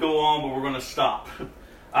 I could go on, but we're going to stop.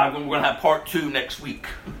 We're going to have part 2 next week.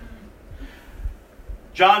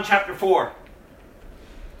 John chapter 4.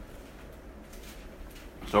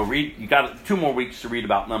 So you got 2 more weeks to read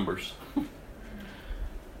about Numbers.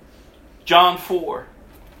 John 4.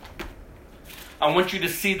 I want you to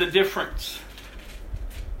see the difference.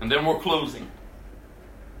 And then we're closing.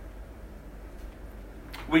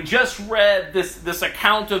 We just read this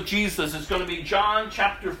account of Jesus. It's going to be John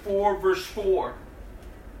chapter 4, verse 4.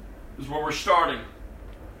 This is where we're starting.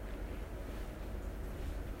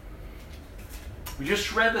 We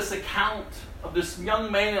just read this account of this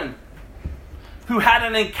young man who had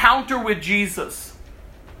an encounter with Jesus,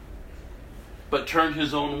 but turned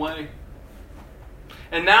his own way.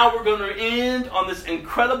 And now we're going to end on this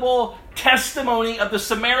incredible testimony of the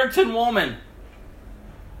Samaritan woman.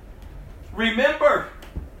 Remember,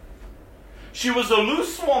 she was a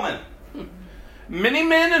loose woman. Many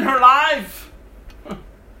men in her life.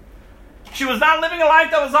 She was not living a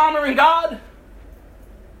life that was honoring God.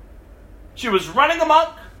 She was running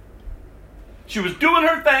amok. She was doing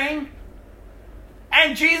her thing.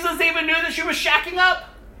 And Jesus even knew that she was shacking up.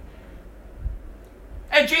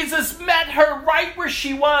 And Jesus met her right where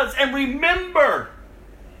she was. And remember,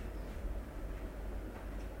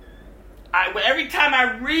 every time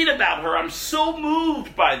I read about her, I'm so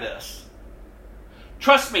moved by this.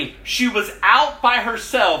 Trust me, she was out by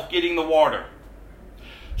herself getting the water.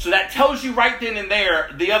 So that tells you right then and there,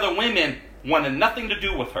 the other women wanted nothing to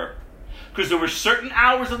do with her. Because there were certain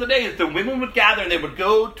hours of the day that the women would gather and they would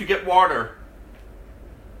go to get water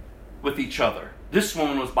with each other. This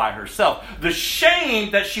woman was by herself. The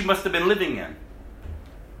shame that she must have been living in.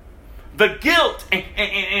 The guilt and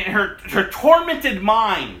her tormented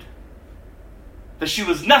mind. That she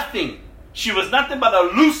was nothing. She was nothing but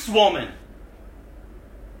a loose woman.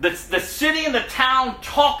 The city and the town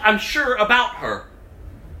talked, I'm sure, about her.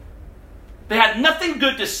 They had nothing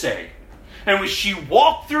good to say. And when she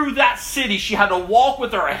walked through that city, she had to walk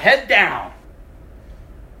with her head down.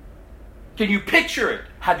 Can you picture it?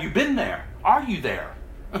 Have you been there? Are you there?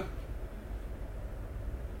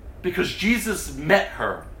 Because Jesus met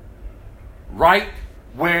her right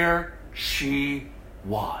where she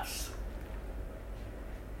was.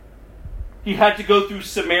 He had to go through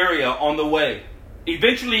Samaria on the way.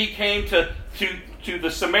 Eventually he came to the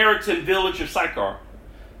Samaritan village of Sychar,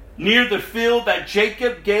 near the field that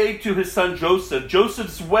Jacob gave to his son Joseph.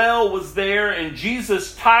 Joseph's well was there, and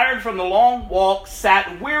Jesus, tired from the long walk,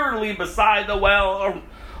 sat wearily beside the well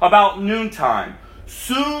about noontime.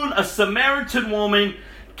 Soon a Samaritan woman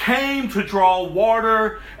came to draw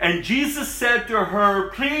water, and Jesus said to her,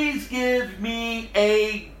 "Please give me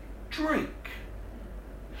a drink."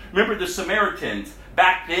 Remember, the Samaritans,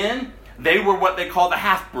 back then, they were what they call the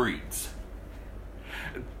half-breeds.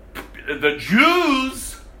 The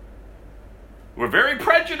Jews were very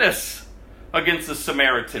prejudiced against the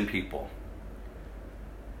Samaritan people.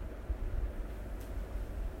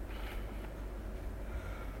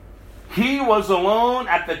 He was alone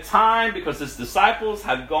at the time because his disciples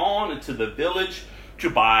had gone into the village to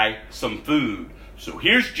buy some food. So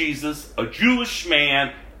here's Jesus, a Jewish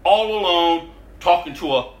man, all alone, talking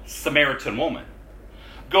to a Samaritan woman,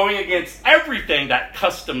 going against everything that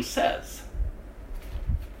custom says.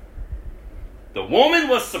 The woman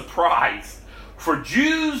was surprised, for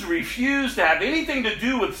Jews refused to have anything to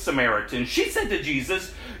do with Samaritans. She said to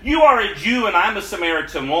Jesus, "You are a Jew and I'm a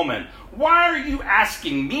Samaritan woman. Why are you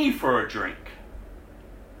asking me for a drink?"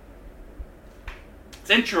 It's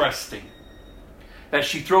interesting that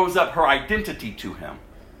she throws up her identity to him.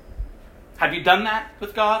 Have you done that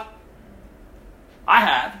with God? I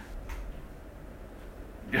have.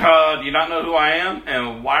 Do you not know who I am?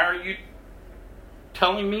 And why are you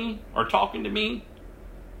telling me or talking to me?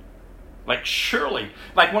 Like, surely.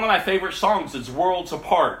 Like, one of my favorite songs is Worlds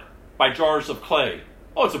Apart by Jars of Clay.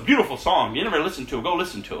 Oh, it's a beautiful song. You never listened to it, go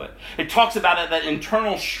listen to it. It talks about that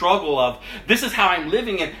internal struggle of, this is how I'm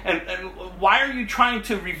living, and why are you trying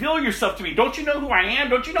to reveal yourself to me? Don't you know who I am?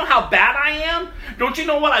 Don't you know how bad I am? Don't you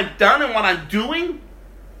know what I've done and what I'm doing?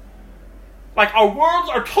 Like, our worlds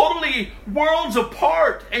are totally worlds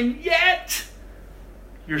apart, and yet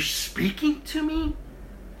you're speaking to me?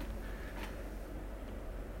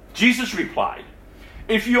 Jesus replied,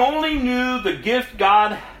 "If you only knew the gift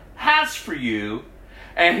God has for you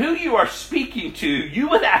and who you are speaking to, you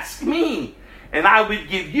would ask me, and I would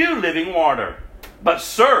give you living water. But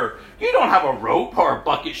sir, you don't have a rope or a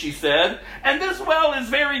bucket," she said, "and this well is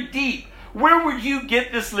very deep. Where would you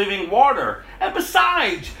get this living water? And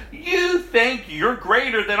besides, you think you're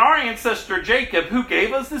greater than our ancestor Jacob, who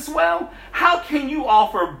gave us this well? How can you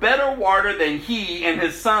offer better water than he and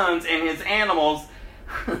his sons and his animals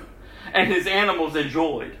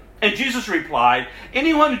enjoyed?" And Jesus replied,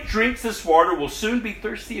 "Anyone who drinks this water will soon be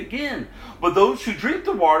thirsty again. But those who drink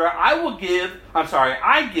the water I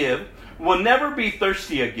give will never be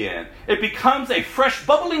thirsty again. It becomes a fresh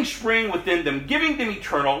bubbling spring within them, giving them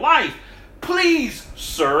eternal life." "Please,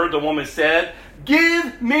 sir," the woman said,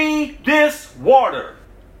 "give me this water.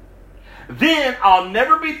 Then I'll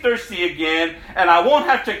never be thirsty again, and I won't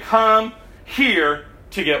have to come here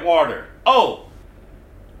to get water." Oh,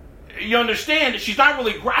 you understand that she's not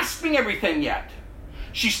really grasping everything yet.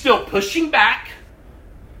 She's still pushing back.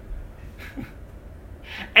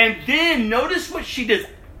 And then notice what she does.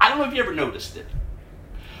 I don't know if you ever noticed it.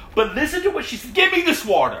 But listen to what she said. "Give me this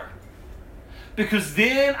water. Because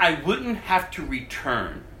then I wouldn't have to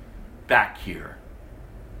return back here."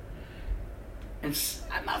 And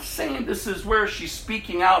I'm not saying this is where she's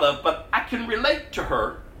speaking out of, but I can relate to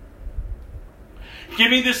her. Give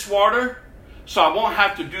me this water so I won't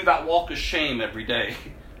have to do that walk of shame every day.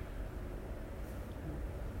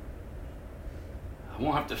 I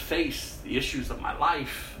won't have to face the issues of my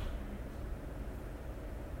life.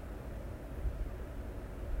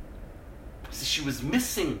 See, she was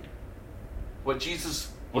missing what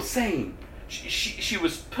Jesus was saying. She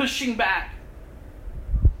was pushing back.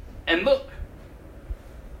 And look,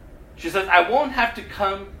 she says, "I won't have to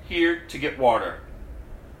come here to get water."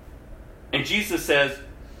 And Jesus says,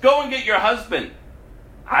 "Go and get your husband."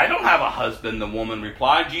 "I don't have a husband," the woman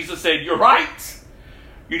replied. Jesus said, "You're right.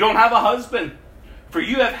 You don't have a husband, for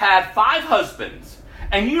you have had 5 husbands,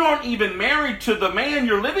 and you aren't even married to the man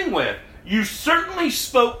you're living with. You certainly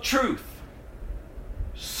spoke truth."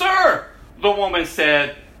 "Sir," the woman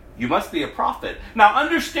said, "you must be a prophet." Now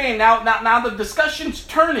understand, now the discussion's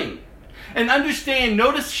turning. And understand,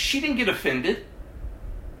 notice she didn't get offended.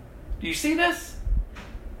 Do you see this?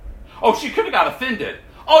 Oh, she could have got offended.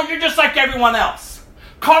 "Oh, you're just like everyone else.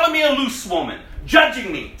 Calling me a loose woman,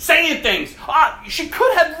 judging me, saying things." She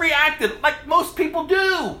could have reacted like most people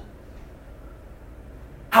do.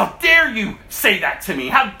 "How dare you say that to me?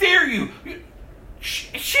 How dare you?"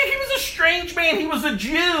 He was a strange man. He was a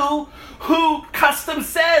Jew who, custom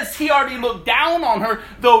says, he already looked down on her,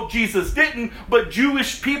 though Jesus didn't. But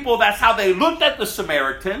Jewish people, that's how they looked at the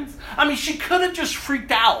Samaritans. I mean, she could have just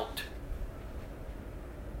freaked out.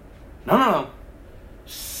 No.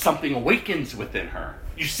 Something awakens within her.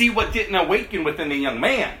 You see what didn't awaken within the young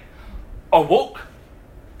man? Awoke.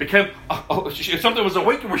 Something was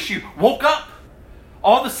awakened where she woke up.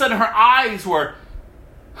 All of a sudden her eyes were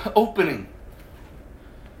opening.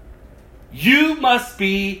 "You must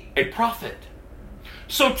be a prophet.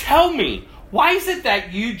 So tell me, why is it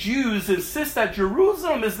that you Jews insist that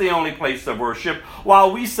Jerusalem is the only place of worship, while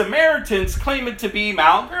we Samaritans claim it to be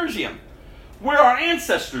Mount Gerizim, where our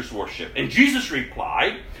ancestors worship?" And Jesus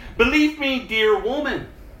replied, "Believe me, dear woman,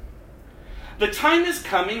 the time is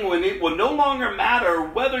coming when it will no longer matter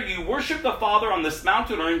whether you worship the Father on this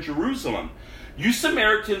mountain or in Jerusalem. You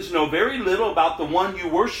Samaritans know very little about the one you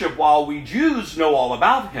worship, while we Jews know all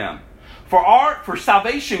about him. For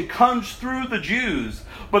salvation comes through the Jews,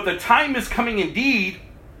 but the time is coming indeed,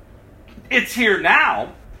 it's here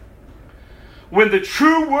now, when the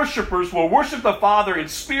true worshipers will worship the Father in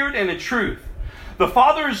spirit and in truth. The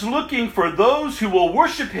Father is looking for those who will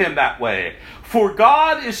worship him that way. For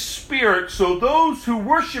God is spirit, so those who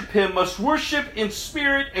worship him must worship in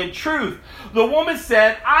spirit and truth." The woman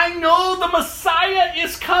said, "I know the Messiah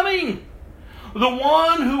is coming, the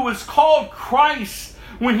one who is called Christ.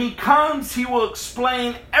 When he comes, he will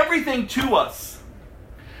explain everything to us."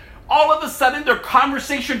 All of a sudden, their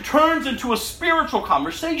conversation turns into a spiritual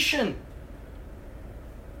conversation.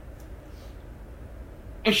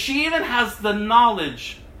 And she even has the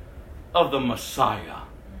knowledge of the Messiah.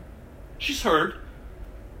 She's heard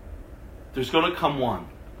there's going to come one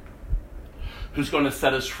who's going to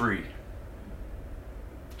set us free.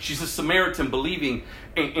 She's a Samaritan believing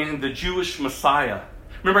in the Jewish Messiah.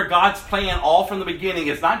 Remember, God's plan all from the beginning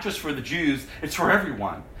is not just for the Jews, it's for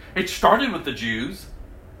everyone. It started with the Jews,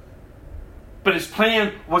 but his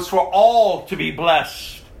plan was for all to be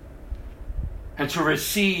blessed and to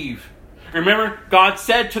receive. Remember, God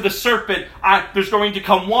said to the serpent, "There's going to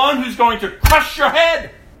come one who's going to crush your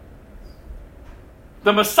head."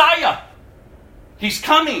 The Messiah. He's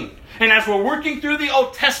coming. And as we're working through the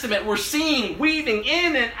Old Testament, we're seeing, weaving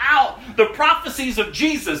in and out, the prophecies of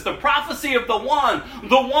Jesus, the prophecy of the one,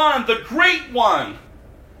 the great one,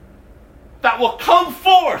 that will come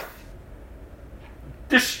forth,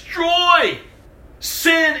 destroy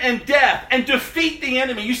sin and death and defeat the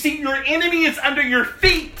enemy. You see, your enemy is under your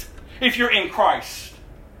feet if you're in Christ.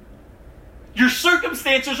 Your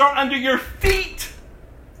circumstances are under your feet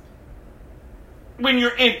when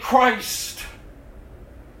you're in Christ.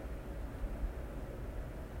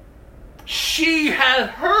 She had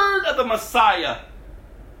heard of the Messiah,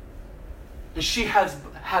 and she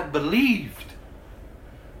had believed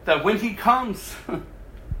that when he comes,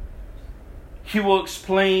 he will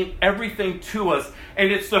explain everything to us.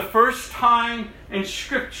 And it's the first time in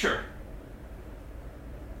Scripture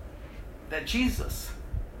that Jesus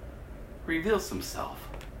reveals himself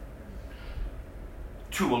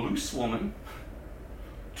to a loose woman,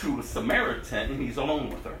 to a Samaritan, and he's alone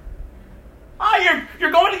with her.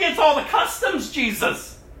 You're going against all the customs,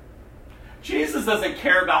 Jesus. Jesus doesn't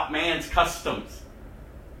care about man's customs.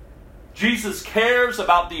 Jesus cares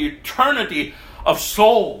about the eternity of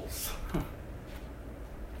souls.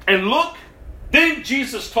 And look, then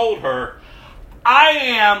Jesus told her, I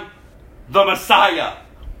am the Messiah.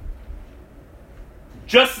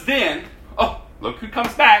 Just then, oh, look who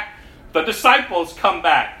comes back. The disciples come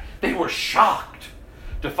back. They were shocked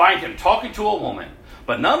to find him talking to a woman.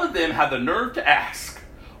 But none of them had the nerve to ask,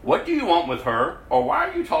 what do you want with her? Or why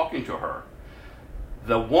are you talking to her?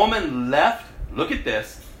 The woman left, look at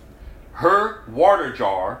this, her water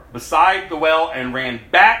jar beside the well and ran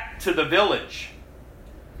back to the village,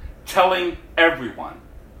 telling everyone.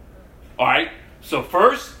 All right, so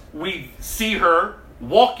first we see her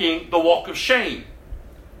walking the walk of shame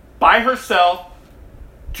by herself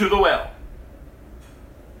to the well.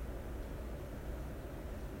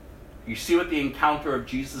 You see what the encounter of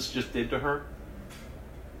Jesus just did to her?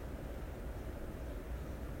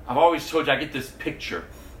 I've always told you I get this picture.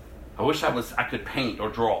 I wish I could paint or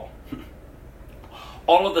draw.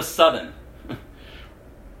 All of a sudden,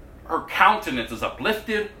 her countenance is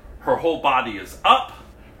uplifted, her whole body is up,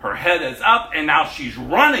 her head is up, and now she's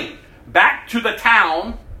running back to the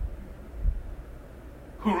town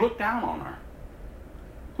who looked down on her,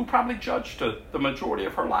 who probably judged her the majority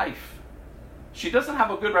of her life. She doesn't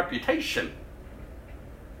have a good reputation.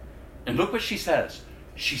 And look what she says.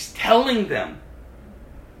 She's telling them,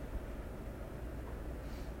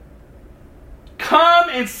 come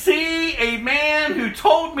and see a man who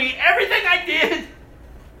told me everything I did.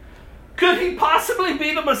 Could he possibly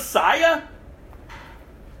be the Messiah?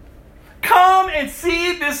 Come and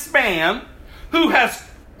see this man who has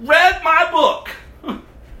read my book,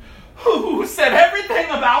 who said everything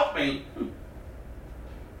about me.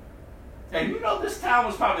 And you know this town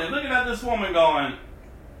was probably looking at this woman going,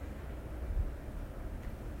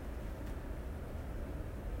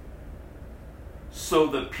 so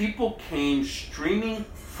the people came streaming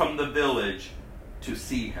from the village to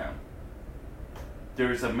see him.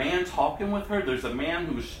 There's a man talking with her. There's a man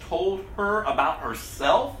who's told her about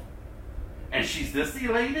herself. And she's this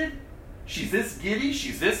elated. She's this giddy.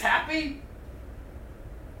 She's this happy.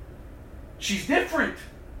 She's different.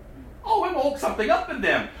 Oh, it woke something up in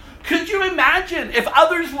them. Could you imagine if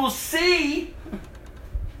others will see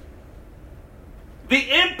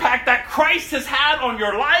the impact that Christ has had on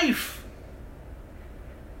your life?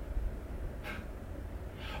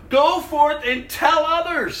 Go forth and tell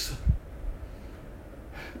others.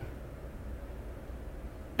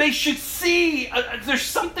 They should see there's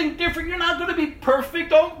something different. You're not going to be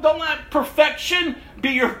perfect. Don't let perfection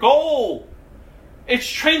be your goal. It's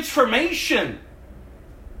transformation.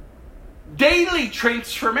 Daily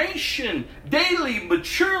transformation, daily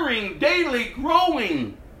maturing, daily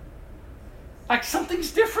growing. Like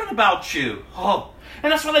something's different about you. Oh,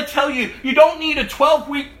 and that's what I tell you. You don't need a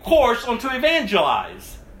 12-week course on to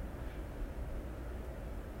evangelize.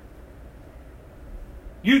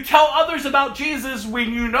 You tell others about Jesus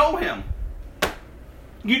when you know him.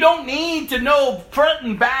 You don't need to know front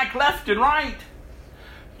and back, left and right.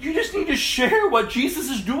 You just need to share what Jesus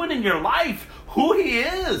is doing in your life, who he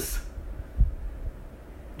is.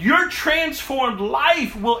 Your transformed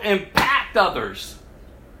life will impact others.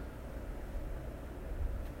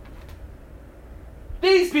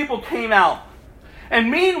 These people came out. And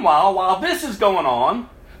meanwhile, while this is going on,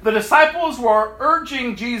 the disciples were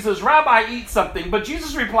urging Jesus, Rabbi, eat something. But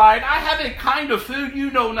Jesus replied, I have a kind of food you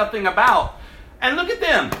know nothing about. And look at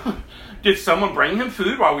them. Did someone bring him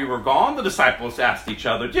food while we were gone? The disciples asked each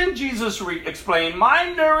other. Didn't Jesus explain,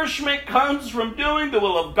 my nourishment comes from doing the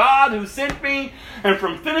will of God who sent me and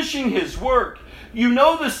from finishing his work. You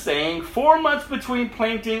know the saying, 4 months between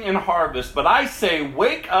planting and harvest. But I say,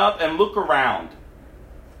 wake up and look around.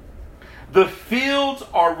 The fields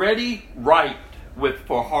are already ripe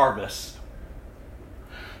for harvest.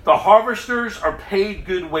 The harvesters are paid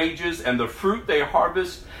good wages, and the fruit they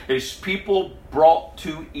harvest is people brought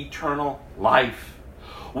to eternal life.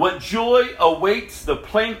 What joy awaits the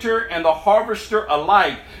planter and the harvester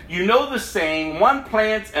alike. You know the saying, one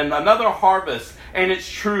plants and another harvests, and it's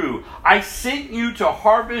true. I sent you to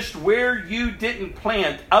harvest where you didn't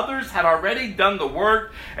plant. Others had already done the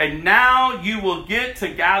work, and now you will get to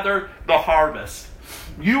gather the harvest.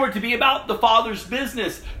 You are to be about the Father's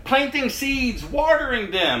business, planting seeds,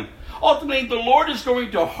 watering them. Ultimately, the Lord is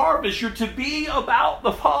going to harvest. You're to be about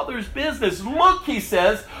the Father's business. Look, he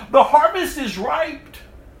says, the harvest is ripe.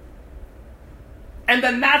 And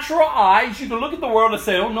the natural eyes, you can look at the world and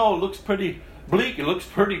say, oh no, it looks pretty bleak, it looks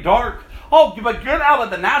pretty dark. Oh, but get out of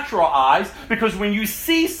the natural eyes, because when you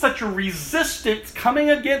see such a resistance coming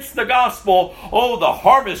against the gospel, oh, the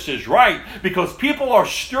harvest is ripe, because people are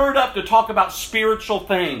stirred up to talk about spiritual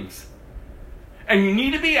things. And you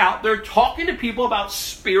need to be out there talking to people about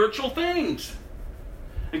spiritual things.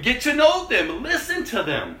 And get to know them, listen to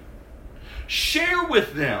them, share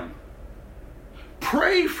with them,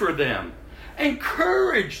 pray for them,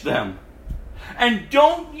 encourage them. And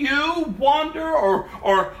don't you wander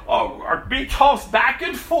or be tossed back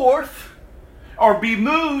and forth or be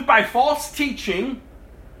moved by false teaching.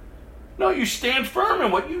 No, you stand firm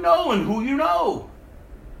in what you know and who you know.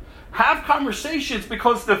 Have conversations,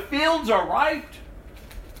 because the fields are ripe,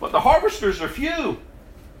 but the harvesters are few.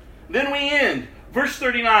 Then we end. Verse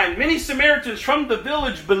 39, many Samaritans from the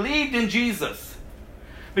village believed in Jesus,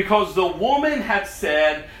 because the woman had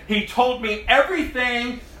said, he told me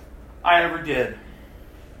everything I ever did.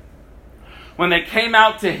 When they came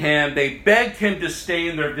out to him, they begged him to stay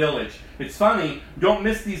in their village. It's funny, don't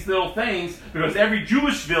miss these little things, because every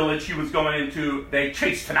Jewish village he was going into, they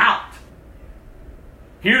chased him out.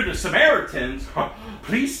 Here the Samaritans,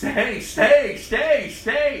 please stay.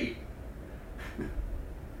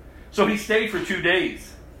 So he stayed for 2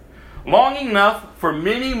 days, long enough for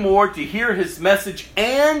many more to hear his message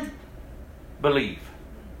and believe.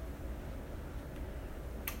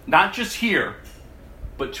 Not just hear,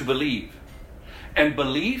 but to believe. And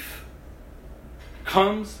belief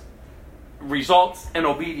results in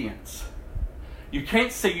obedience. You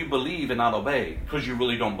can't say you believe and not obey, because you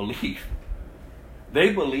really don't believe.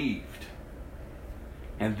 They believed.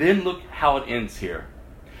 And then look how it ends here.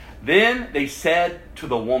 Then they said to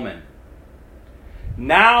the woman,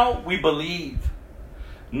 now we believe,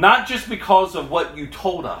 not just because of what you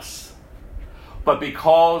told us, but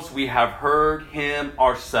because we have heard him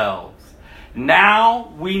ourselves.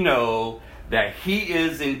 Now we know that he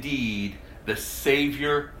is indeed the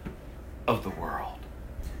Savior of the world.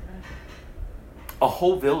 A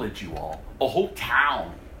whole village, you all, a whole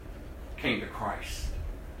town came to Christ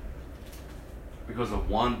because of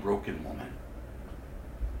one broken woman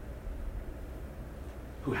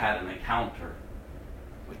who had an encounter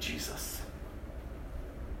with Jesus.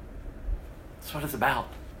 That's what it's about.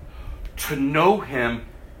 To know him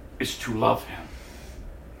is to love him.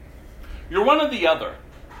 You're one or the other.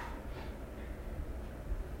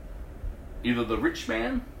 Either the rich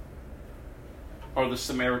man or the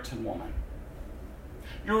Samaritan woman.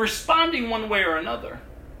 You're responding one way or another.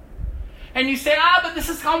 And you say, but this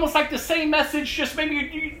is almost like the same message, just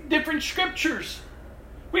maybe different scriptures.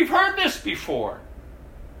 We've heard this before.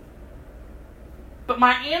 But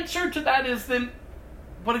my answer to that is, then,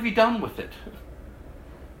 what have you done with it?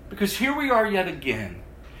 Because here we are yet again.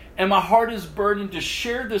 And my heart is burdened to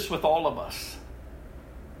share this with all of us.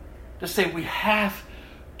 To say we have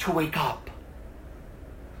to wake up.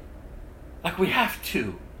 Like we have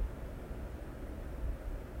to.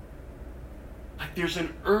 Like there's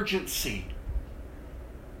an urgency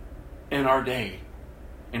in our day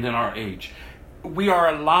and in our age. We are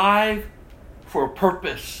alive for a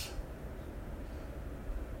purpose.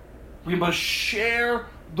 We must share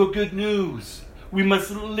the good news. We must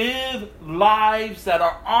live lives that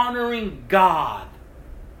are honoring God.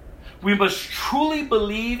 We must truly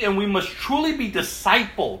believe, and we must truly be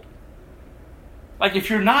discipled. Like if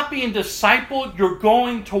you're not being discipled, you're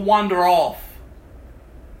going to wander off.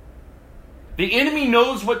 The enemy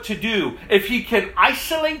knows what to do. If he can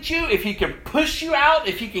isolate you, if he can push you out,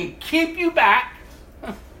 if he can keep you back.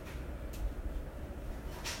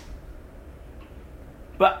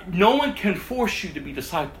 But no one can force you to be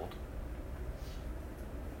discipled.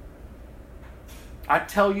 I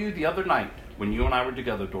tell you, the other night, when you and I were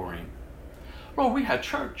together, Doreen, Lord, we had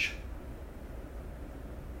church.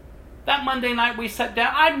 That Monday night we sat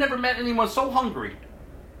down. I've never met anyone so hungry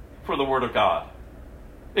for the Word of God.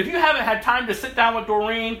 If you haven't had time to sit down with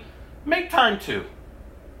Doreen, make time to.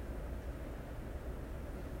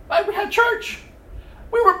 Like we had church.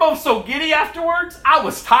 We were both so giddy afterwards. I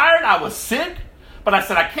was tired. I was sick. But I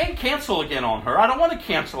said, I can't cancel again on her. I don't want to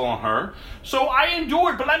cancel on her. So I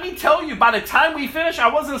endured. But let me tell you, by the time we finished,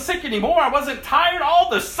 I wasn't sick anymore. I wasn't tired.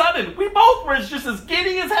 All of a sudden, we both were just as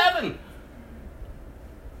giddy as heaven.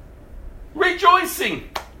 Rejoicing.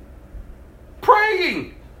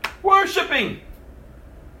 Praying. Worshiping.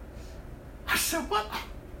 I said, what?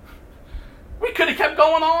 We could have kept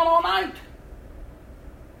going on all night.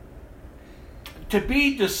 To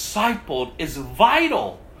be discipled is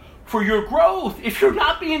vital for your growth. If you're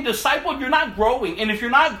not being discipled, you're not growing. And if you're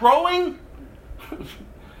not growing,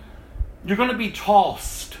 you're going to be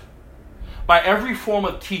tossed by every form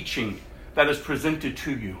of teaching that is presented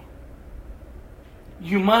to you.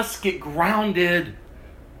 You must get grounded.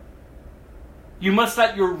 You must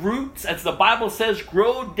let your roots, as the Bible says,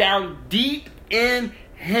 grow down deep in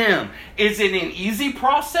Him. Is it an easy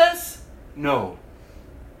process? No.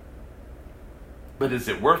 But is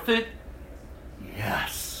it worth it?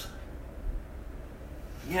 Yes.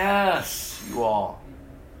 Yes, you all.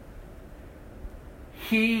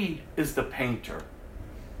 He is the painter.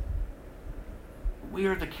 We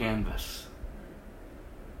are the canvas.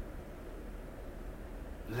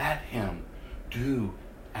 Let Him do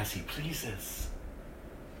as He pleases.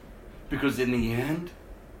 Because in the end,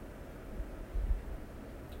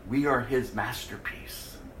 we are His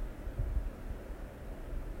masterpiece.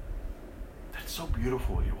 That's so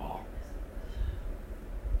beautiful, you all.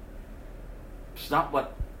 It's not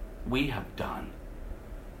what we have done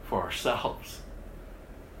for ourselves,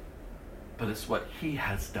 but it's what He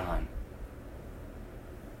has done.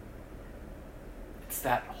 It's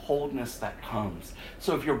that wholeness that comes.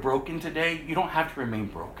 So if you're broken today, you don't have to remain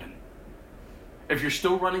broken. If you're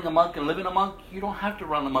still running amok and living amok, you don't have to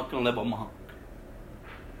run amok and live amok.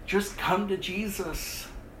 Just come to Jesus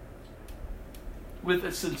with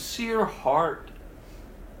a sincere heart.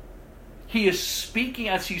 He is speaking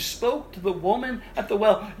as He spoke to the woman at the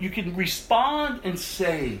well. You can respond and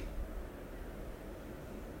say,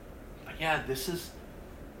 but yeah, this is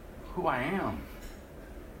who I am.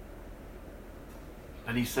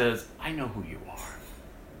 But He says, I know who you are.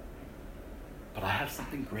 But I have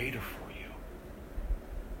something greater for you.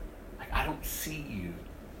 Like, I don't see you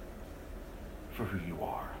for who you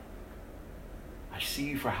are. I see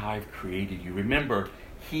you for how I've created you. Remember,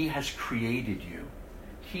 He has created you.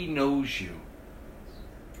 He knows you.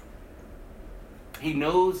 He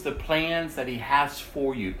knows the plans that He has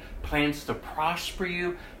for you. Plans to prosper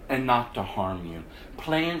you and not to harm you.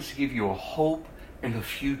 Plans to give you a hope and a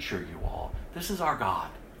future, you all. This is our God.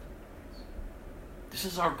 This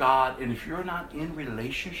is our God. And if you're not in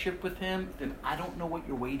relationship with Him, then I don't know what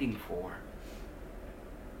you're waiting for.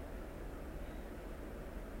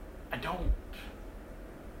 I don't.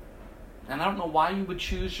 And I don't know why you would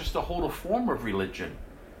choose just to hold a form of religion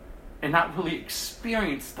and not really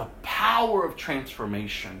experience the power of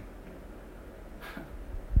transformation.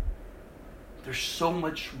 There's so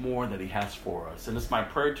much more that He has for us. And it's my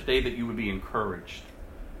prayer today that you would be encouraged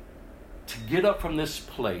to get up from this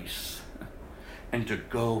place and to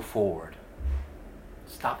go forward.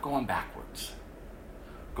 Stop going backwards.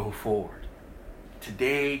 Go forward.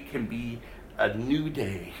 Today can be a new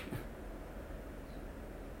day.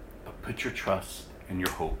 But put your trust and your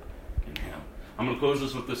hope in Him. I'm going to close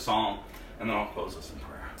this with this song, and then I'll close this in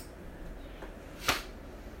prayer.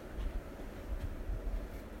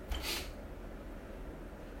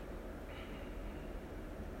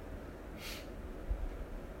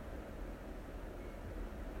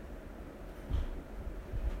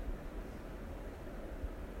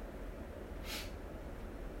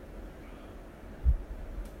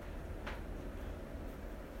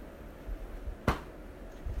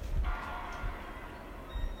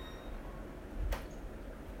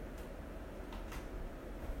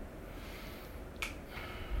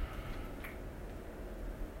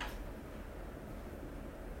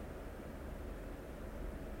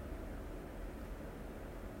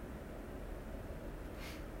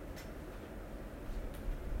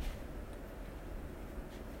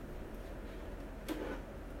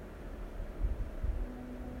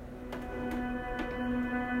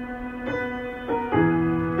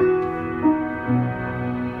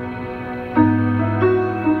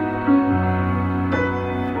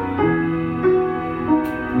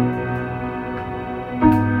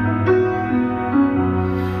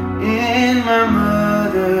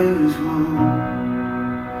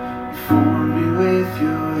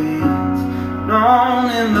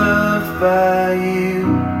 by you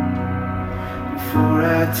before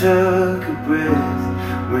I took a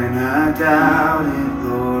breath. When I doubted,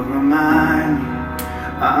 Lord, remind me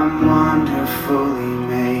I'm wonderfully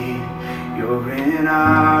made. Your You're an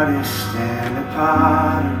artist and a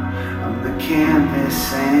potter. I'm the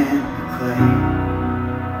canvas and the clay.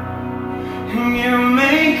 And you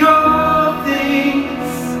make all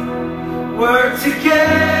things work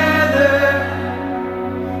together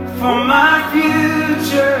for my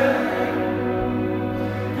future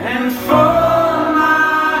and for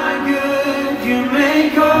my good. You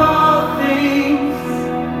make all things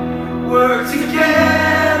work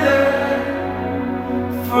together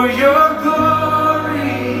for your glory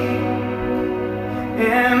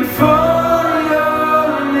and for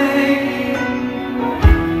your name.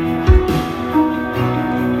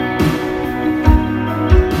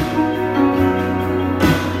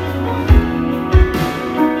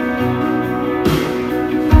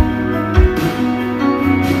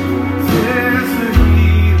 There's a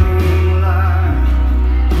healing light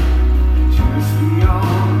just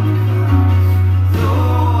beyond the clouds.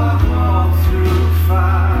 Though I walk through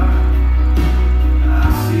fire, I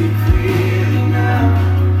see clearly now.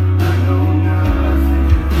 I know nothing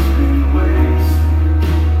has been wasted,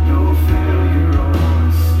 no failure or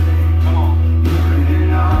mistake. Come on. You're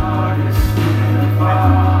an artist and a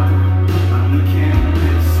potter. I'm the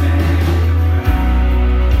canvas and the clay.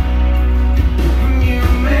 And you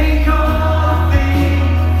make all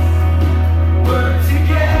things work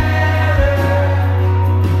together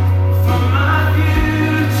for my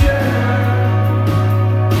future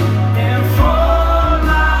and for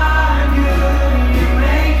my good. You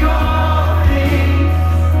make all things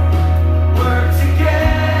work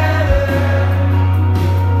together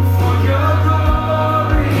for your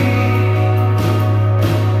glory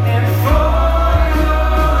and for your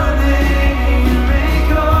name. You make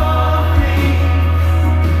all things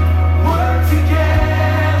work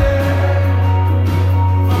together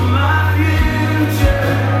for my future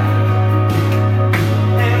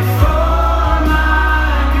and for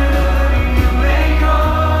my good. You make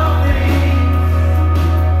all things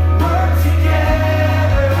work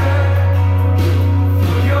together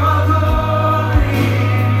for your glory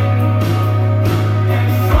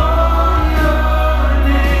and for your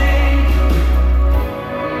name.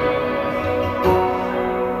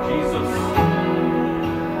 Jesus.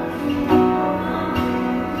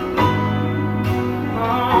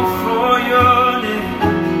 All for your name.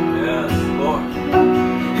 Yes, Lord.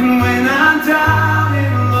 And when I'm down,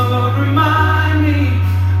 Lord, remind me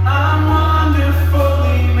I'm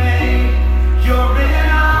wonderfully made. You're an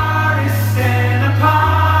artist and a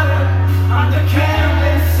potter. I'm the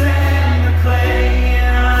canvas and the clay.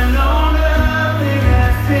 And I know nothing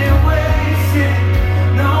has been wasted,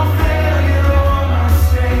 no failure or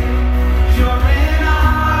mistake. You're an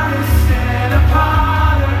artist and a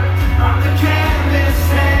potter. I'm the canvas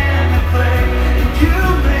and the clay. And you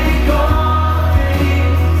make all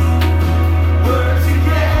things work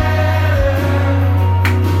together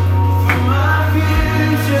for my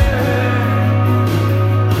future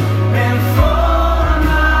and for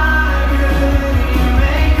my good. You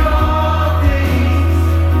make all things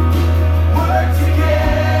work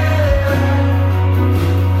together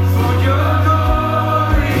for your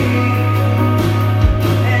glory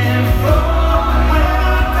and for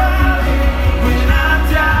when I'm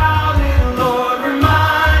doubting, Lord,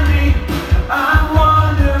 remind me I'm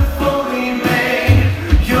wonderfully made.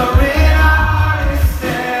 You're an artist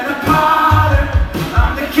and a potter.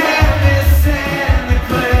 I'm the canvas and the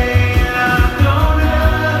clay. And I know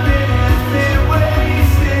nothing has been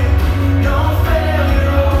wasted, no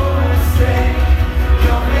failure or mistake.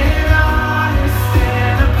 You're an artist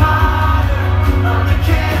and a potter. I'm the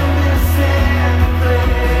canvas and the clay.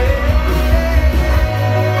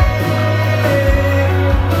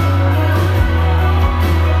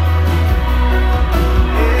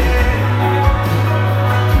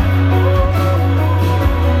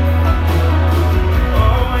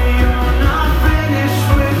 Oh, you're not finished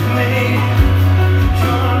with me.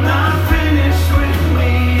 You're not finished with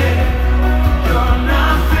me yet. You're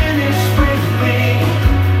not finished with me.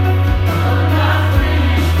 You're not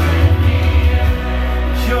finished with me yet.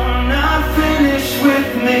 You're not finished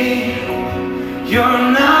with me. You're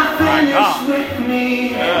not finished with me.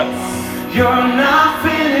 Yes. You're not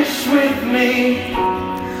finished with me.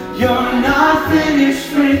 You're not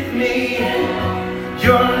finished with me.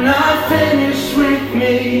 You're not finished with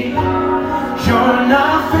me. You're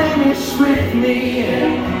not finished with me.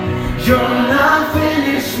 You're